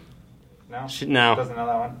here. Speak. No, No. doesn't know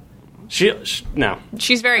that one. No.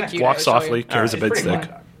 She's very cute. Walk I'll show you. softly, carries a big stick.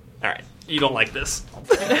 All right. You don't like this.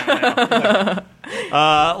 Let's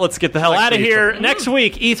get the hell out of here. Next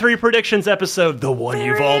week, E3 predictions episode, the one Very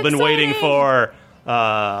you've all been waiting exciting. for.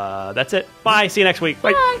 That's it. Bye. See you next week.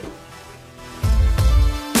 Bye. Bye.